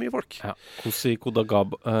jævlig mye folk. Ja. Kosi Kodagba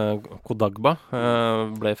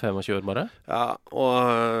ble 25 år bare. Ja,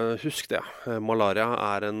 og husk det. Malaria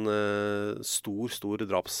en stor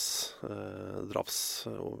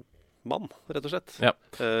drapsmann, rett og slett. Ja.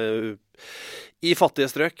 I fattige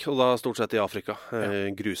strøk, og da stort sett i Afrika.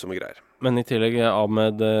 Grusomme greier. Men i tillegg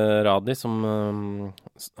Ahmed Radi, som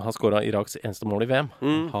har skåret Iraks eneste mål i VM,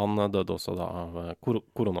 han døde også da av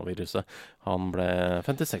koronaviruset. Han ble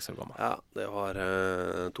 56 år gammel. Ja, det var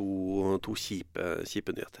to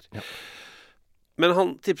kjipe nyheter. Ja. Men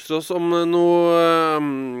han tipset oss om noe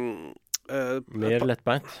mer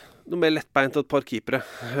lettbeint. Noe mer lettbeint og et par keepere.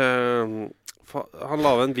 Han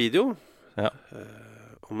la en video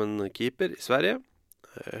om en keeper i Sverige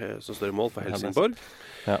som står i mål for Helsingborg,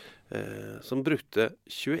 som brukte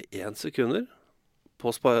 21 sekunder på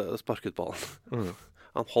å sparke ut ballen.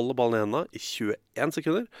 Han holder ballen i hendene i 21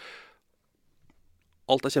 sekunder.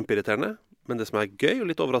 Alt kjempeirriterende, men det som gøy og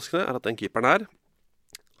litt overraskende at den keeperen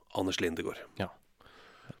Anders Lindegård. Ja.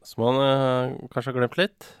 Som han kanskje har glemt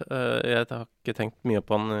litt. Jeg har ikke tenkt mye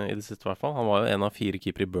på han i det siste i hvert fall. Han var jo en av 4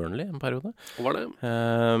 keepere i Burnley en periode. Og var det?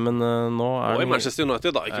 Men nå og i Manchester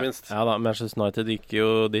United da, ikke minst. Ja da, Manchester United gikk jo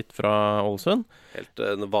dit fra Ålesund. Helt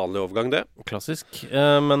en vanlig overgang det. Klassisk.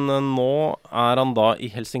 Men nå han da i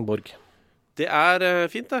Helsingborg. Det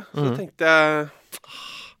fint det. Så tenkte jeg...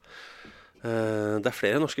 det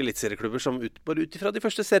flere norske elitserieklubber som bare ut ifra de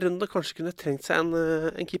første serierundene kanskje kunne trengt seg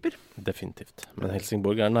en keeper. Definitivt. Men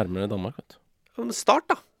Helsingborg nærmere Danmark, vet du. Ja, men Start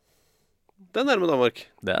da. Det nærmere Danmark.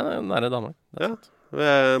 Det nære Danmark. Det sant.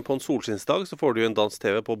 På en solskinnsdag så får du jo en dansk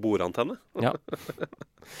TV på bordantenne. Ja.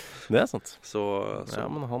 Det sant. Så. Ja,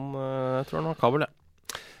 men jeg tror han har kabel,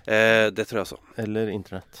 det tror jeg også. Eller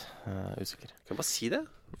internett. Usikker. Kan jeg bare si det?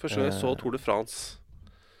 Første gang jeg så Tour de France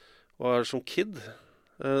var som kid.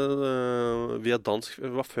 Via dansk,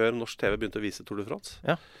 det var før norsk TV begynte å vise Tour de France.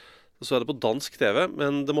 Ja. Så jeg det på dansk TV,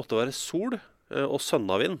 men det måtte være sol og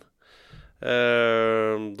sønnavind.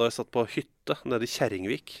 Da jeg satt på hytte nede i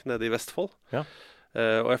Kjerringvik, nede i Vestfold. Ja.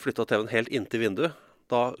 Og jeg flyttet TV-en helt inntil vinduet.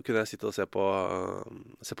 Da kunne jeg sitte og se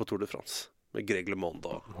på Tour de France. Med Greg LeMond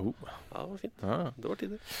og... Ja, det var fint. Ja. Det var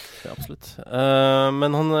tider. Ja, absolutt.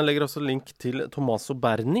 Men han legger også link til Tommaso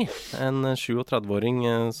Berni, en 37-åring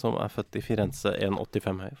som er født i Firenze,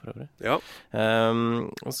 1,85 høy for øvrig. Ja.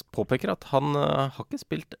 Påpeker at han har ikke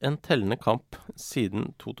spilt en tellende kamp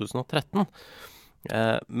siden 2013.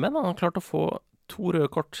 Men han har klart å få 2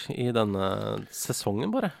 røde kort i denne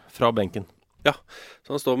sesongen bare, fra benken. Ja,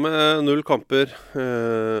 så han står med 0 kamper,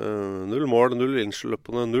 0 mål, 0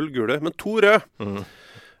 innsløpende, 0 gule, men 2 røde.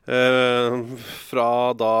 Fra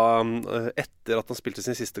da, etter at han spilte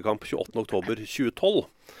sin siste kamp, 28. oktober 2012.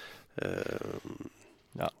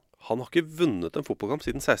 Ja. Han har ikke vunnet en fotballkamp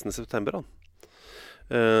siden 16. september,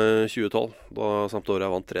 2012. Da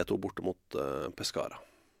Sampdoria vant 3-2 borte mot Pescara.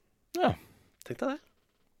 Ja. Tenk deg det.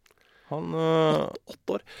 Han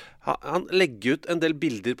 8 år. Han legger ut en del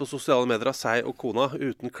bilder på sosiale medier av seg og kona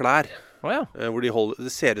uten klær. Ja. Hvor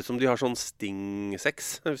det ser ut som de har sånn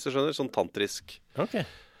sting-sex, hvis du skjønner. Sånn tantrisk. Ok.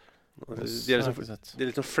 De er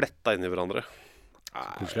litt sånn fletta inn i hverandre.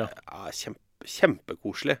 Koselig, ja.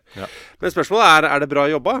 Kjempekoselig. Ja. Men spørsmålet er det bra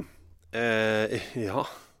jobba? Ja.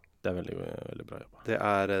 Det er veldig, veldig bra jobba. Det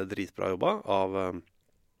er dritbra jobba av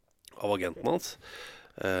agenten hans.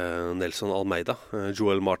 Nelson Almeida,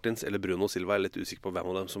 Joel Martins eller Bruno Silva. Jeg er litt usikker på hvem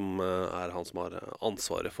av dem som er han som har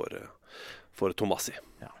ansvaret for Tomassi.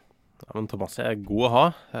 Ja, men Tomassi er god å ha,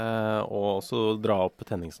 og også dra opp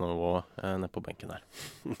tenningsnivået ned på benken der.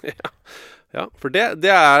 Ja, for det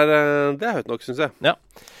er høyt nok, synes jeg. Ja.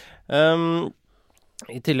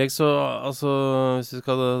 I tillegg så, altså, hvis vi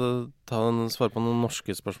skal svare på noen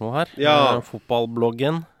norske spørsmål her. Ja.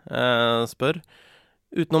 Fotballbloggen spør: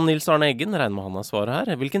 utenom Nils Arne Eggen, regner med han har svaret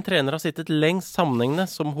her, hvilken trener har sittet lengst sammenhengende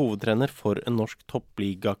som hovedtrener for en norsk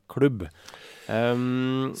toppligaklubb?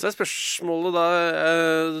 Så er spørsmålet da,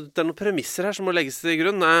 det er noen premisser her som må legges til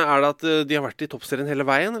grunn. Er det at de har vært i toppserien hele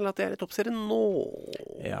veien, eller at de er i toppserien nå?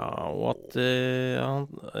 Ja, og at,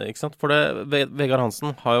 ikke sant? For Vegard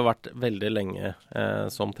Hansen har jo vært veldig lenge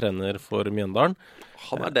som trener for Mjøndalen.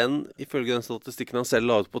 Han er den, ifølge den statistikken han selv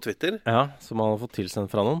la ut på Twitter. Ja, som han har fått tilsendt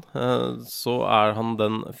fra noen. Så er han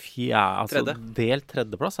den delt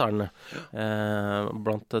tredjeplass er han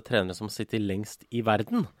blant trenere som sitter lengst i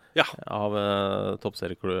verden. Ja. Av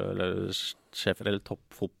toppserieklubber, eller sjefer, eller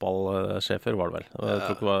toppfotballsjefer var det vel. Jeg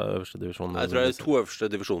tror ikke det var øverste divisjon. Jeg tror det er 2 øverste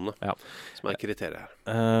divisjonene som er kriteriet her.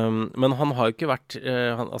 Men han har jo ikke vært,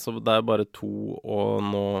 altså det er bare 2 og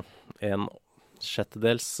nå 1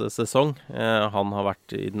 sjettedels sesong han har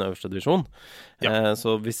vært i den øverste divisjon.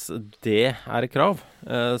 Så hvis det er krav,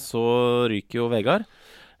 så ryker jo Vegard.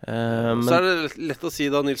 Så er det lett å si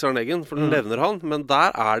da Nils Arne Eggen, for den nevner han, men der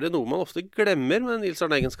er det noe man ofte glemmer med Nils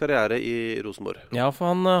Arne Eggens karriere i Rosenborg. Ja, for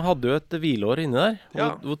han hadde jo et hvileår inne der,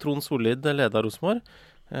 hvor Trond Solid ledet Rosenborg.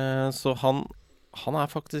 Så han er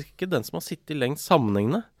faktisk ikke den som har sittet lengst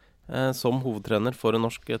sammenhengende som hovedtrener for en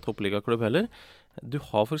norsk toppligaklubb heller. Du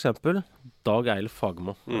har for eksempel Dag Eilif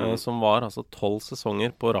Fagermo, som var altså 12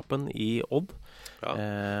 sesonger på rappen i Odd. Ja,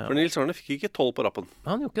 for Nils Arne fikk ikke 12 på rappen.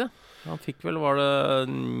 Han gjorde ikke det. Han fikk vel, var det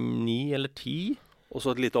 9 eller 10? Og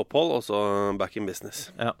så et lite opphold, og så back in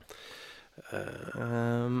business. Ja.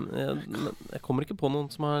 Jeg kommer ikke på noen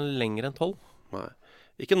som er lenger enn 12. Nei.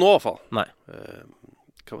 Ikke nå i hvert fall. Nei.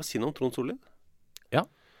 Kan vi si noe om Trond Solid? Ja.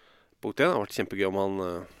 Punkt 1, det har vært kjempegøy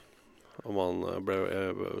om han ble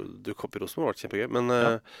dukket opp i Rosenborg, det har vært kjempegøy. Men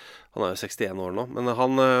han er jo 61 år nå. Men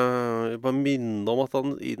han bare minner om at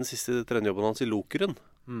han i den siste trenerjobben hans i Lokeren,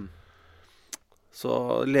 så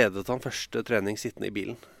ledet han første trening sittende i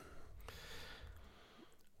bilen.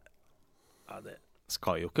 Ja, det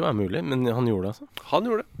skal jo ikke være mulig, men han gjorde det, altså. Han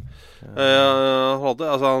gjorde det.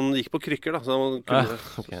 Han gikk på krykker, da. Så, han kunne,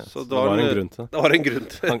 okay. Så det var en grunn til det. Det var en grunn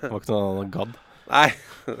til det. Han var ikke sånn han gadd. Nei.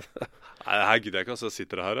 Nei, det her gidder jeg ikke, altså. Jeg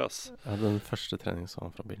sitter her, altså. Ja, den første treningen så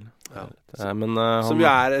han fra bilen. Ja. Men, som jo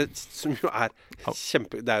er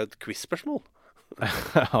kjempe... Det er jo et quiz-spørsmål.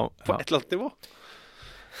 På et eller annet nivå.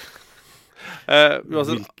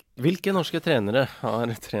 Hvilke norske trenere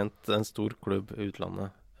har trent en stor klubb i utlandet?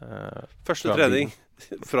 Første trening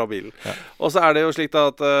fra bilen. Ja. Og så er det jo slik da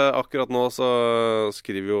at akkurat nå så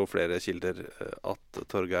skriver jo flere kilder at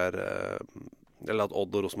Torgeir... eller at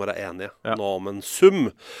Odd og Rosenborg er enige nå om en sum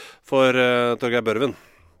for Torgeir Børven.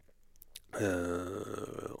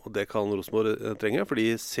 Og det kan Rosenborg trenge, for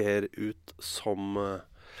de ser ut som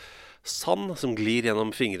sand som glir gjennom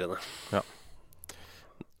fingrene. Ja.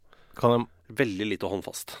 Kan jeg... Veldig lite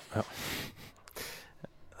håndfast. Ja.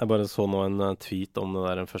 Jeg bare så nå en tweet om det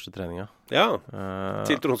der, den første treninga. Ja,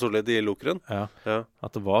 til Trond Solid i Lokeren. Ja,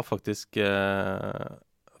 at det var faktisk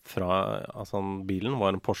fra... Altså, bilen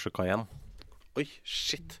var en Porsche Cayenne. Oi,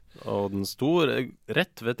 shit. Og den sto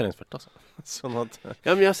rett ved treningsfeltet, altså. Sånn at...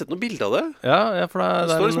 Ja, men jeg har sett noen bilder av det. Ja, for det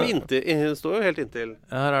står liksom inntil, det står jo helt inntil.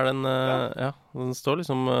 Her er den, den står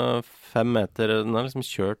liksom 5 meter, den er liksom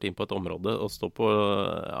kjørt inn på et område, og står på,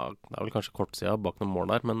 det er vel kanskje kortsida bak noen mål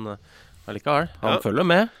der, men allikevel, han følger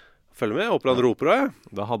med. Følger med, håper han roper også, ja.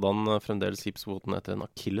 Da hadde han fremdeles gipsfoten etter en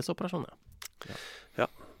Achilles-operasjon, ja.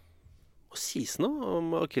 Og sies noe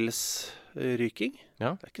om Achilles-ryking.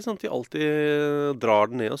 Ja. Det er ikke sånn at de alltid drar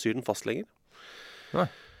den ned og syr den fast lenger. Nei.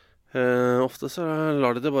 Ofte så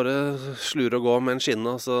lar de det bare slure og gå med en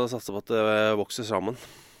skinne, og så satser på at det vokser sammen.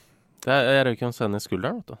 Jeg røyker en scene i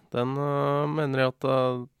skulderen, vet du. Den mener jeg at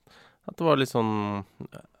det var litt sånn...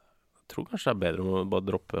 Jeg tror kanskje det er bedre å bare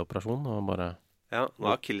droppe operasjon og bare... Ja, nå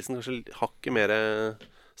er Achillesen kanskje hakket mer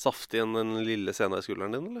saftig enn den lille scenen i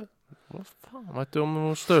skulderen din, eller? Hva faen, vet du om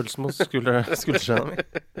noe størrelse mot skulderskjena mi?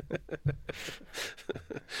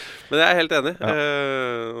 Men jeg er helt enig.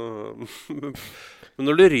 Men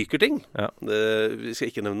når du ryker ting, vi skal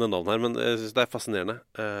ikke nevne navn her, men jeg synes det er fascinerende.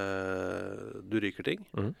 Du ryker ting,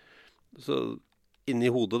 så inni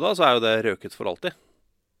hodet da, så er jo det røket for alltid.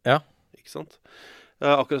 Ja. Ikke sant?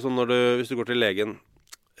 Akkurat sånn hvis du går til legen,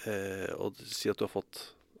 og sier at du har fått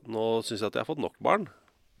nå synes jeg at jeg har fått nok barn.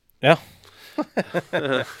 Ja. Nå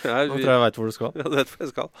tror jeg vet hvor du skal. Ja, du vet hvor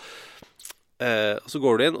jeg skal. Og så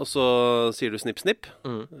går du inn, og så sier du snipp, snipp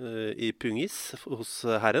i pungis hos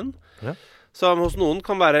herren. Ja. Så hos noen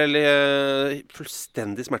kan være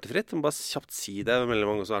fullstendig smertefritt. Man bare kjapt si det. Veldig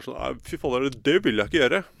mange som er sånn, fy faen, det vil jeg ikke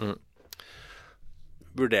gjøre.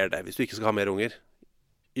 Vurder det, hvis du ikke skal ha mer unger.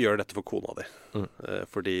 Gjør dette for kona di.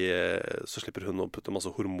 Fordi så slipper hun å putte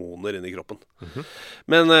masse hormoner inn i kroppen.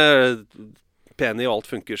 Men PNI og alt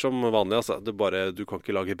funker som vanlig, altså. Du kan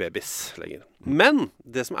ikke lage babys lenger. Men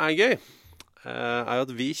det som er gøy, er jo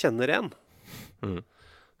at vi kjenner en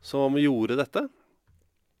som gjorde dette.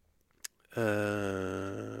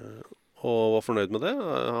 Og var fornøyd med det.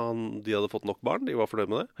 De hadde fått nok barn, de var fornøyd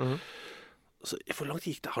med det. Så hvor langt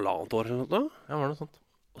gikk det? 1,5 år eller noe? Ja, var det sånt.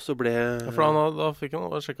 Og så ble... Ja, for da fikk han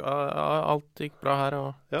sjekket, alt gikk bra her,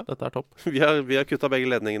 og dette er topp. Vi har kuttet begge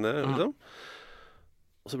ledningene, liksom.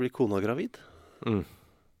 Og så blir kona gravid. Og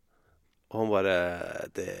han bare...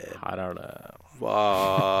 Her er det...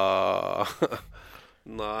 Hva...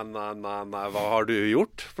 Nei, hva har du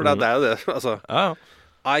gjort? For det er jo det, altså...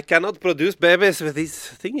 I cannot produce babies with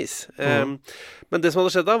these thingies. Men det som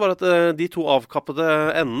hadde skjedd da, var at de to avkappede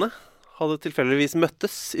endene hadde tilfeldigvis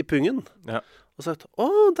møttes i pungen. Ja. Og sagt,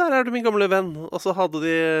 der er du min gamle venn. Og så hadde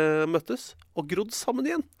de møttes og grodd sammen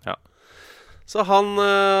igjen. Ja. Så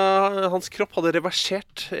hans kropp hadde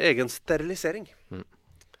reversert egen sterilisering.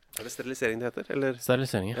 Er det sterilisering det heter? Eller?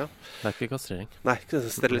 Sterilisering, ja. Det er ikke kastrering. Nei, ikke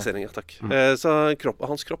sterilisering, ja, takk. Så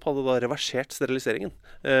hans kropp hadde da reversert steriliseringen.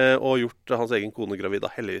 Og gjort hans egen kone gravid, da,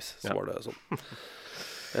 heldigvis. Så var det sånn.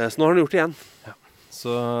 Så nå har han gjort det igjen. Ja.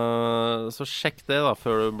 Så sjekk det da,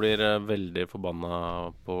 før du blir veldig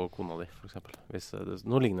forbannet på kona di, for eksempel. Hvis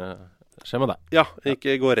noe lignende skjer med deg. Ja,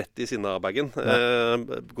 ikke gå rett i sinna-bagen.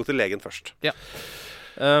 Gå til legen først. Ja.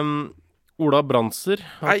 Ola Branser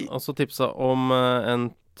har også tipset om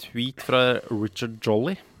en tweet fra Richard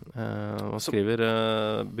Jolly. Han skriver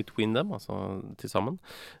between them, altså til sammen.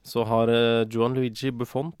 Så har Gianluigi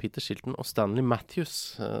Buffon, Peter Shilton og Stanley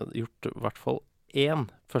Matthews gjort i hvert fall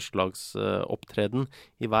 1 førstelagsopptreden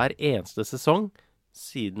i hver eneste sesong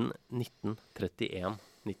siden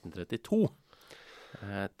 1931-1932.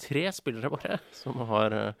 3 spillere bare som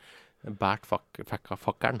har bært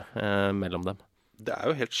fakkeren mellom dem. Det er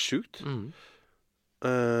jo helt sjukt.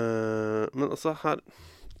 Men altså her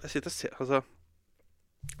jeg sitter og ser, altså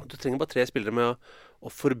du trenger bare 3 spillere med å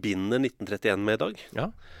forbinde 1931 med i dag. Ja.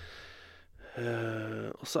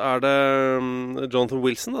 Og så er det Jonathan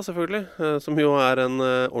Wilson da, selvfølgelig, som jo er en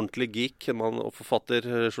ordentlig geek, en mann og forfatter,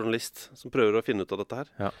 journalist, som prøver å finne ut av dette her.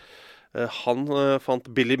 Ja. Han fant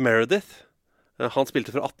Billy Meredith. Han spilte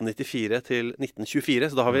fra 1894 til 1924,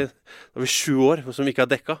 så da har vi 7 år som vi ikke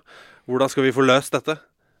har dekket. Hvordan skal vi få løst dette?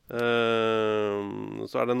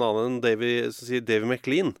 Så er det en annen, Davy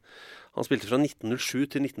McLean. Han spilte fra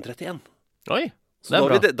 1907 til 1931. Oi! Så da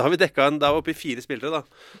har vi dekket da er vi oppe i 4 spillere da,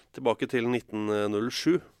 tilbake til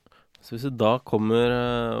 1907. Så hvis vi da kommer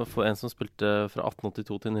for en som spilte fra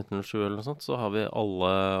 1882 til 1907 eller noe sånt, så har vi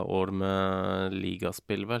alle år med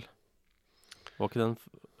ligaspill, vel? Var ikke den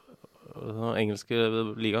engelske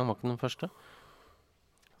ligaen, var ikke den første?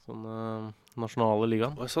 Sånn nasjonale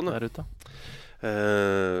ligaen der ute.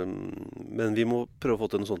 Men vi må prøve å få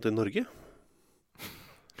til noe sånt i Norge.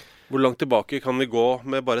 Hvor langt tilbake kan vi gå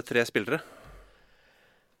med bare 3 spillere?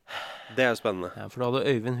 Det er jo spennende. Ja, for du hadde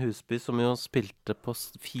Øyvind Husby som jo spilte på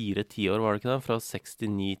 4 tiår, var det ikke det? Fra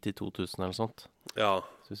 69 til 2000 eller sånt. Ja.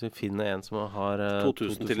 Så hvis vi finner en som har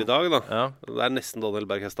 2000 til i dag da. Ja. Det er nesten Daniel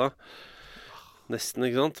Berg-Hestad. Nesten,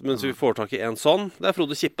 ikke sant? Mens vi får tak i en sånn, det er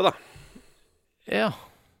Frode Kippe da. Ja.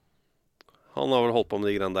 Han har vel holdt på med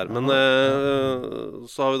de greiene der. Men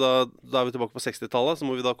så har vi da er vi tilbake på 60-tallet, så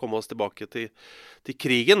må vi da komme oss tilbake til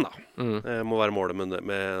krigen da. Må være målet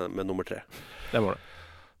med nummer 3. Det må det.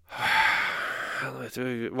 Da vet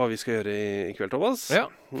vi hva vi skal gjøre i kveld, Thomas. Ja,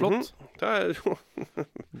 flott.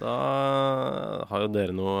 Da har jo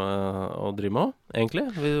dere noe å drive med,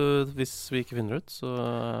 egentlig. Hvis vi ikke finner ut,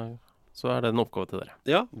 så er det en oppgave til dere.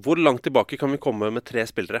 Ja, hvor langt tilbake kan vi komme med 3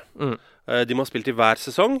 spillere? De må ha spilt i hver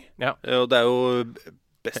sesong, og det er jo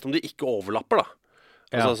best om de ikke overlapper da.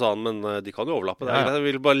 Altså, men de kan jo overlappe. Det er greit.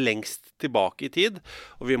 Vi vil bare lengst tilbake i tid,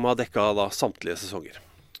 og vi må ha dekket da samtlige sesonger.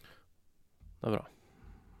 Det er bra.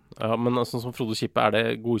 Ja, men sånn som Frode Kippe, er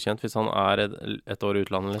det godkjent hvis han er et år i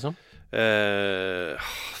utlandet, liksom?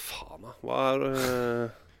 Faen da. Hva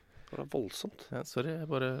er voldsomt? Ja, sorry, jeg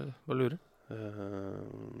bare lurer.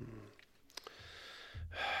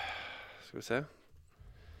 Skal vi se.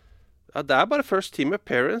 Ja, det er bare first team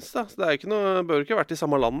appearance da. Så det er ikke noe, bør ikke ha vært i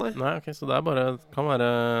samme land, nei. Nei, ok, så det er bare, kan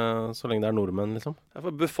være så lenge det er nordmenn, liksom. Ja,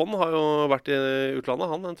 for Buffon har jo vært i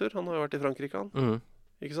utlandet, han en tur. Han har jo vært i Frankrike, han.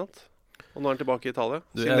 Ikke sant? Og nå er han tilbake i Italia.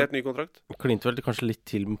 Signert ny kontrakt. Klinte vel kanskje litt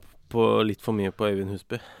for mye på Øyvind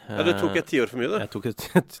Husby. Ja, du tok et 10 år for mye, du. Jeg tok et 10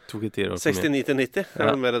 år for mye. 69 til 90, er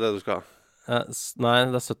det mer det du skal ha? Nei,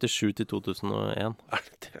 det er 77 til 2001. Er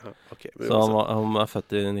det det? Ja, ok. Så han er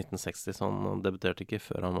født i 1960, så han debuterte ikke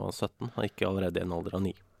før han var 17. Han ikke allerede i en alder av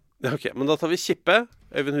 9. Ja, ok, men da tar vi Kippe,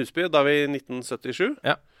 Øyvind Husby, da er vi i 1977.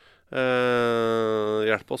 Ja.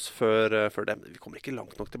 Hjelp oss før det. Vi kommer ikke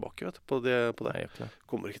langt nok tilbake, vet du, på det. Nei,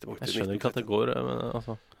 kommer ikke tilbake til 1970. Jeg skjønner ikke at det går,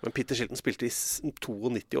 men Peter Shilton spilte i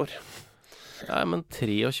 92 år. Ja, men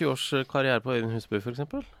 23 års karriere på Øyvind Husby, for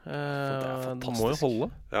eksempel. Det må jo holde.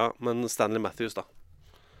 Ja, men Stanley Matthews da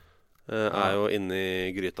er jo inne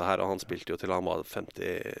i gryta her, og han spilte jo til han var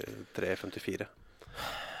 53-54.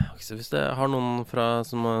 Okay, så hvis det har noen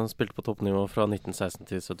som har spilt på toppnivå fra 1916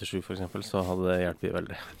 til 77 for eksempel, så hadde det hjulpet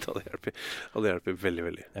veldig. Det hadde hjulpet veldig,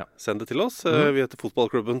 veldig. Ja. Send det til oss. Vi heter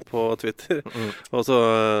Fotballklubben på Twitter, og så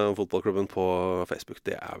Fotballklubben på Facebook.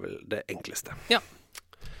 Det er vel det enkleste. Ja.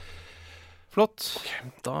 Flott.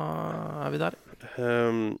 Da er vi der.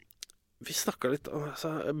 Vi snakket litt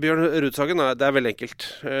Bjørn Rudsagen, det er veldig enkelt.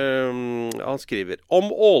 Han skriver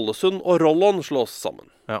om Ålesund og Rollon slås sammen.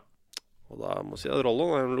 Ja. Og da må jeg si at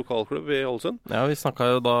Rollon er en lokalklubb i Ålesund. Ja, vi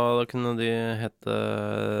snakket jo da kunne de hete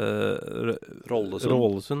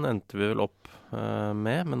Rollesund endte vi vel opp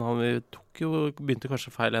med, men vi begynte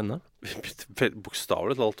kanskje feil ende. Vi begynte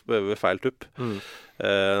bokstavelig talt ved feil tupp.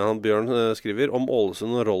 Bjørn skriver om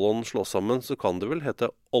Ålesund og Rollon slås sammen, så kan det vel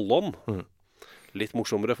hete Ollon. Litt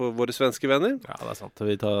morsommere for våre svenske venner. Ja, det er sant.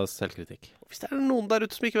 Vi tar selvkritikk. Hvis det er noen der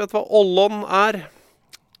ute som ikke vet hva Ollon er,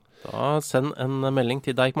 da send en melding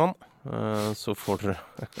til Deichman, så får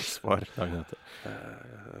dere svar dagen etter.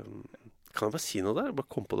 Kan jeg bare si noe der? Bare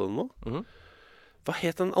kom på det nå. Hva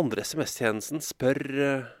het den andre SMS-tjenesten? Spør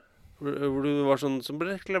hvor du var sånn som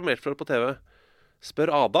ble reklamert for på TV. Spør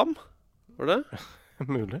Adam, var det?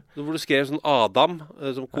 Mulig. Hvor du skrev sånn Adam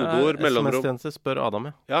som kodeord, mellomrom. SMS-tjeneste Spør Adam,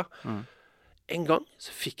 ja. En gang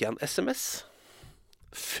så fikk jeg en SMS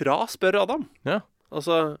fra Spør Adam. Ja.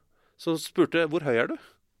 Altså, som spurte, hvor høy er du?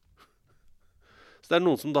 Så det er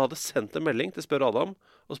noen som da hadde sendt en melding til Spør Adam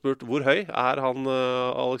og spurt, hvor høy er han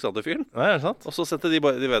Alexander-fyren? Nei, er det sant? Og så sendte de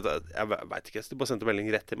bare, jeg vet ikke, de bare sendte melding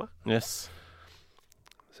rett til meg. Yes.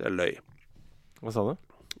 Så jeg løy. Hva sa du?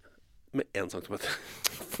 Med 1 centimeter.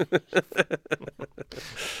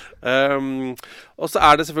 Og så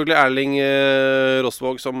er det selvfølgelig Erling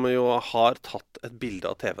Rosvåg som jo har tatt et bilde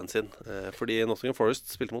av TV-en sin, fordi Nottingham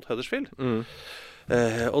Forest spilte mot Huddersfield.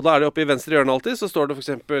 Og da er det oppe i venstre hjørne alltid, så står det for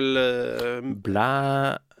eksempel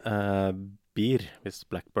Bier, hvis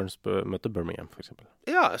Blackburn møter Birmingham, for eksempel.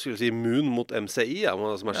 Ja, jeg skulle si Moon mot MCI,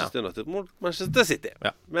 altså Manchester United mot Manchester City.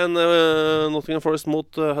 Ja. Men Nottingham Forest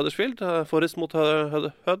mot Huddersfield, Forest mot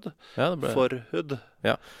Hud. Ja, det ble... Forhud.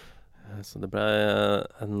 Ja, så det ble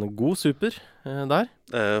en god super der.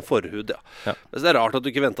 Forhud, ja. Så det er rart at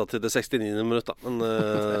du ikke ventet til det 69. minutt, da. Men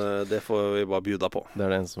det får vi bare bjuda på. Det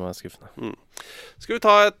er det eneste som er skuffende. Skal vi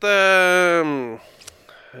ta et...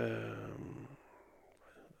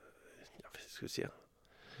 skal vi si,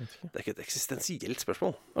 det er ikke et eksistensielt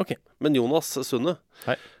spørsmål. Ok. Men Jonas Sunde,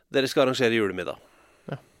 hei. Dere skal arrangere julemiddag.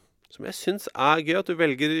 Ja. Som jeg synes er gøy at du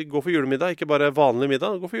velger gå for julemiddag, ikke bare vanlig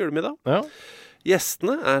middag, gå for julemiddag. Ja.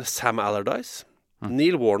 Gjestene er Sam Allardyce,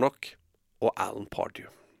 Neil Warnock og Alan Pardew.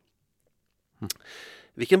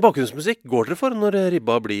 Hvilken bakgrunnsmusikk går dere for når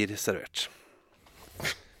ribba blir servert?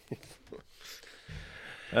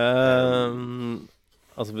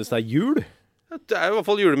 Altså hvis det er jul? Det er jo i hvert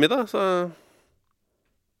fall julemiddag, så...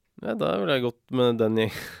 Ja, da ville jeg gått med den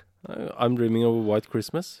I'm Dreaming of a White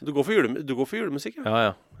Christmas. Du går for julemusikk,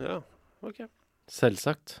 ja? Ja, ok.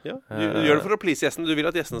 Selvsagt. Ja, du gjør det for å please gjestene. Du vil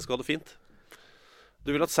at gjestene skal ha det fint. Du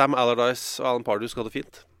vil at Sam Allardyce og Alan Pardew skal ha det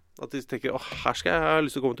fint. At de tenker, her skal jeg ha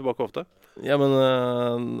lyst til å komme tilbake ofte. Ja, men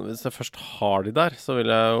hvis jeg først har de der, så vil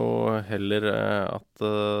jeg jo heller at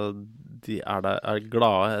de er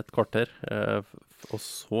glade et kvarter, og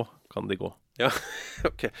så kan de gå. Ja,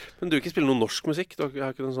 ok. Men du vil ikke spille noe norsk musikk? Du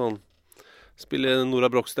har ikke noen sånn... Spille Nora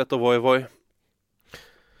Brogstedt og Voi Voi?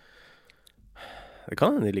 Det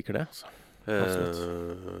kan hende de liker det, altså.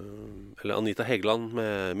 Eller Anita Hegeland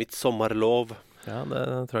med Mitt sommarlov. Ja, det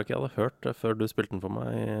tror jeg ikke jeg hadde hørt før du spilte den for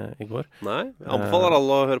meg i går. Nei, jeg anbefaler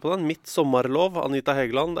alle å høre på den. Mitt sommarlov, Anita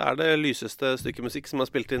Hegeland. Det er det lyseste stykket musikk som er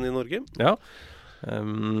spilt inn i Norge. Ja.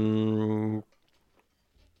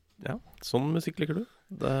 Ja, sånn musikk liker du.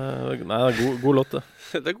 Det er god låt, det.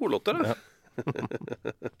 Det er god låt, det. Ja.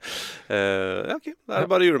 Ja, ok. Det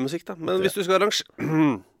er bare julemusikk, da. Men hvis du skal la meg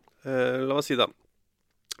si da.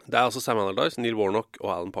 Det er altså Sam Allardyce, Neil Warnock og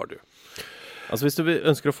Alan Pardew. Altså hvis du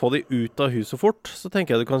ønsker å få de ut av huset fort, så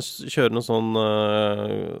tenker jeg du kan kjøre noe sånn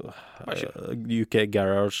UK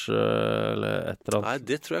Garage eller et eller annet. Nei,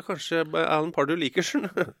 det tror jeg kanskje Alan Pardew liker,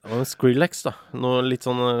 skjønne. Skrillex da. Noe litt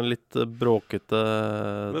sånn litt bråkete.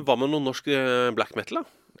 Men hva med noe norsk black metal da?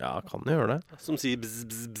 Ja, kan jo gjøre det. Som sier bzz,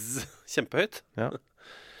 bzz, bzz, kjempehøyt. Ja.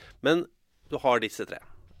 Men du har disse tre.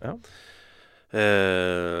 Ja.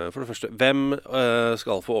 For det første, hvem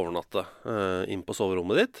skal få overnatte inn på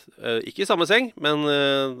soverommet ditt? Ikke i samme seng, men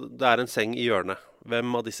det er en seng i hjørnet.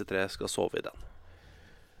 Hvem av disse tre skal sove i den?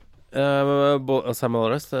 Sam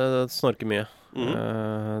Allardyce snorker mye.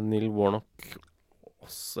 Neil Warnock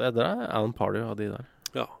også. Det er Alan Pardew av de der.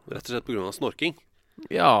 Ja, rett og slett på grunn av snorking.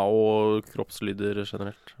 Ja, og kroppslyder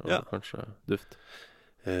generelt. Og kanskje duft.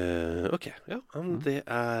 Ok, ja, det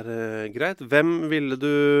er greit. Hvem ville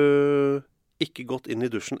du ikke gått inn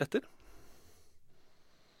i dusjen etter?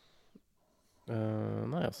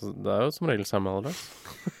 Nei, altså, det er jo som regel Sam Allardyce.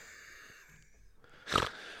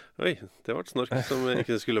 Oi, det var et snork som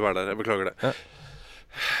ikke skulle være der. Jeg beklager det.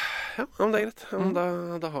 Ja, men det er greit.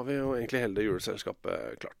 Da har vi jo egentlig hele det juleselskapet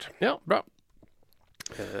klart. Ja, bra.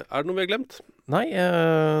 Er det noe vi har glemt? Nei,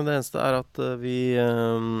 det eneste er at vi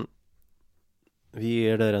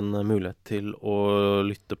gir dere en mulighet til å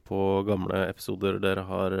lytte på gamle episoder dere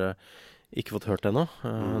har ikke fått hørt ennå,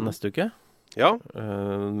 neste uke. Ja.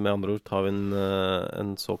 Med andre ord tar vi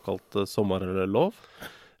en såkalt sommerlov.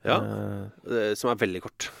 Ja, som er veldig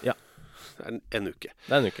kort. Ja. Det er en uke.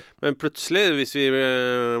 Det er en uke. Men plutselig, hvis vi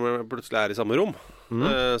plutselig er i samme rom,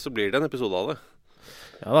 så blir det en episode av det.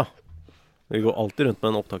 Ja da. Vi går alltid rundt med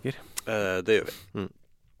en opptaker. Det gjør vi.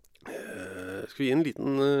 Skal vi gi en liten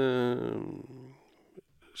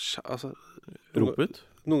rop ut?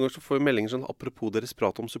 Noen ganger så får vi meldinger sånn apropos deres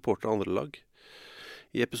prat om supporter av andre lag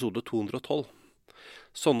i episode 212.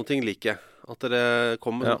 Sånne ting liker jeg. At dere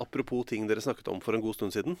kommer med apropos ting dere snakket om for en god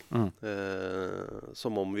stund siden.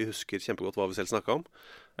 Som om vi husker kjempegodt hva vi selv snakket om.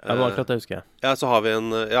 Ja, men akkurat det husker jeg. Ja, så har vi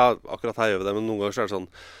akkurat her gjør vi det, men noen ganger så er det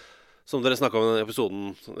sånn som dere snakket om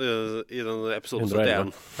i den episoden 71.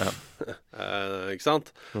 Ja. Ikke sant?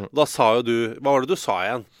 Da sa jo du... Hva var det du sa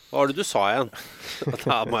igjen?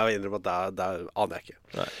 Da må jeg innrømme at det aner jeg ikke.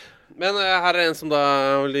 Nei. Men her er en som da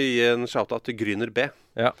vil gi en shout-out til Gryner B.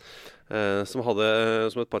 Ja. Som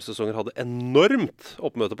et par sesonger hadde enormt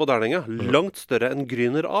oppmøte på Dernenga. Langt større enn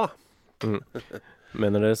Gryner A.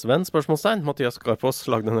 Mener deres venn, spørsmålstegn, Mathias Skarpaas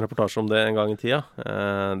lagde en reportasje om det en gang i tida.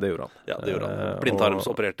 Det gjorde han. Ja, det gjorde han.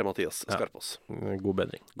 Blindtarmsopererte Mathias Skarpaas. God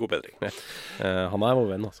bedring. God bedring. Han er vår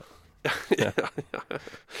venn, altså. Ja.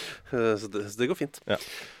 Så det går fint. Ja.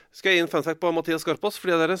 Skal jeg gi en fun fact på Mathias Skarpaas, for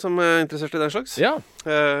de av dere som er interessert i den slags? Ja.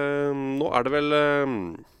 Nå er det vel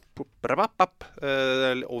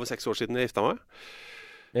over 6 år siden jeg gifta meg.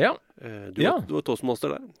 Ja. Du var toastmaster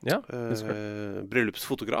der. Ja,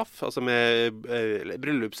 bryllupsfotograf, altså med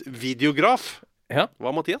bryllupsvideograf,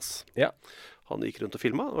 var Mathias. Ja. Han gikk rundt og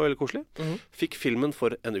filmet, det var veldig koselig. Fikk filmen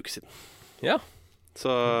for en uke siden. Ja.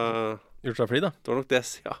 Så... Gjort seg flid, da. Det var nok det,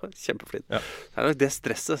 kjempeflid. Ja. Det er nok det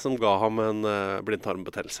stresset som ga ham en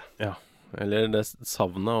blindtarmbetennelse. Ja, eller det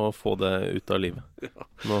savnet å få det ut av livet. Ja.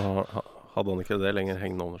 Nå hadde han ikke det lenger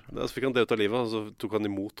hengende over. Så fikk han det ut av livet, og så tok han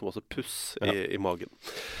imot masse puss i magen.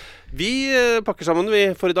 Vi pakker sammen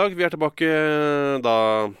for i dag. Vi er tilbake da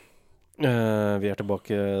Vi er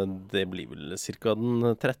tilbake, det blir vel cirka den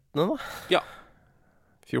 13. da? Ja.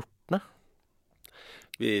 14.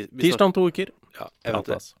 Vi Tirsdag om 2 uker. Ja,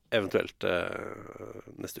 eventuelt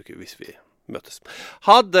neste uke hvis vi møtes.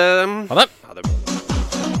 Ha det! Ha det! Ha det.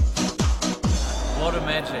 What a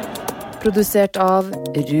magic. Produsert av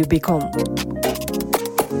Rubicon.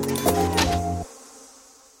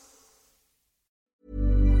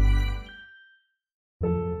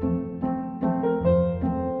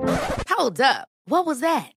 Hold up. What was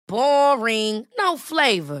that? Boring. No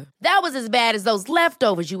flavor. That was as bad as those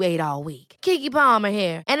leftovers you ate all week. Keke Palmer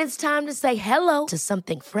here, and it's time to say hello to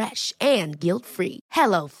something fresh and guilt-free.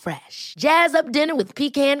 Hello Fresh. Jazz up dinner with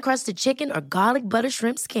pecan-crusted chicken or garlic butter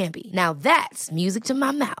shrimp scampi. Now that's music to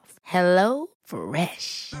my mouth. Hello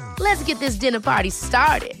Fresh. Let's get this dinner party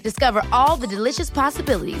started. Discover all the delicious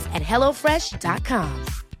possibilities at hellofresh.com.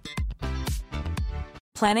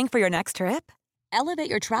 Planning for your next trip? Elevate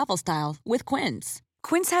your travel style with Quince.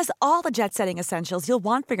 Quince has all the jet-setting essentials you'll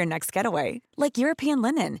want for your next getaway, like European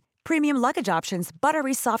linen, premium luggage options,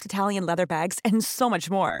 buttery soft Italian leather bags, and so much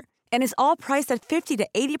more. And is all priced at 50 to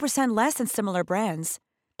 80% less than similar brands.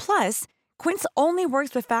 Plus, Quince only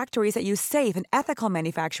works with factories that use safe and ethical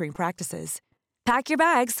manufacturing practices. Pack your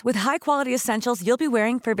bags with high-quality essentials you'll be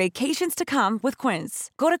wearing for vacations to come with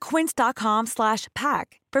Quince. Go to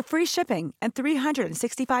quince.com/pack for free shipping and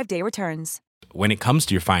 365-day returns. When it comes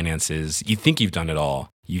to your finances, you think you've done it all.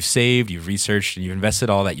 You've saved, you've researched, and you've invested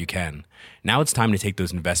all that you can. Now it's time to take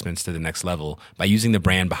those investments to the next level by using the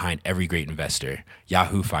brand behind every great investor,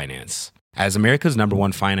 Yahoo Finance. As America's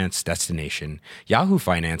 #1 finance destination, Yahoo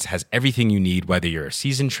Finance has everything you need, whether you're a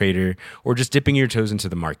seasoned trader or just dipping your toes into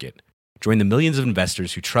the market. Join the millions of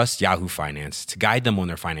investors who trust Yahoo Finance to guide them on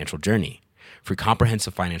their financial journey. For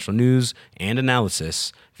comprehensive financial news and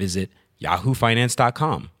analysis, visit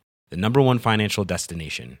yahoofinance.com. The #1 financial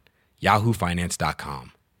destination,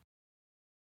 yahoofinance.com.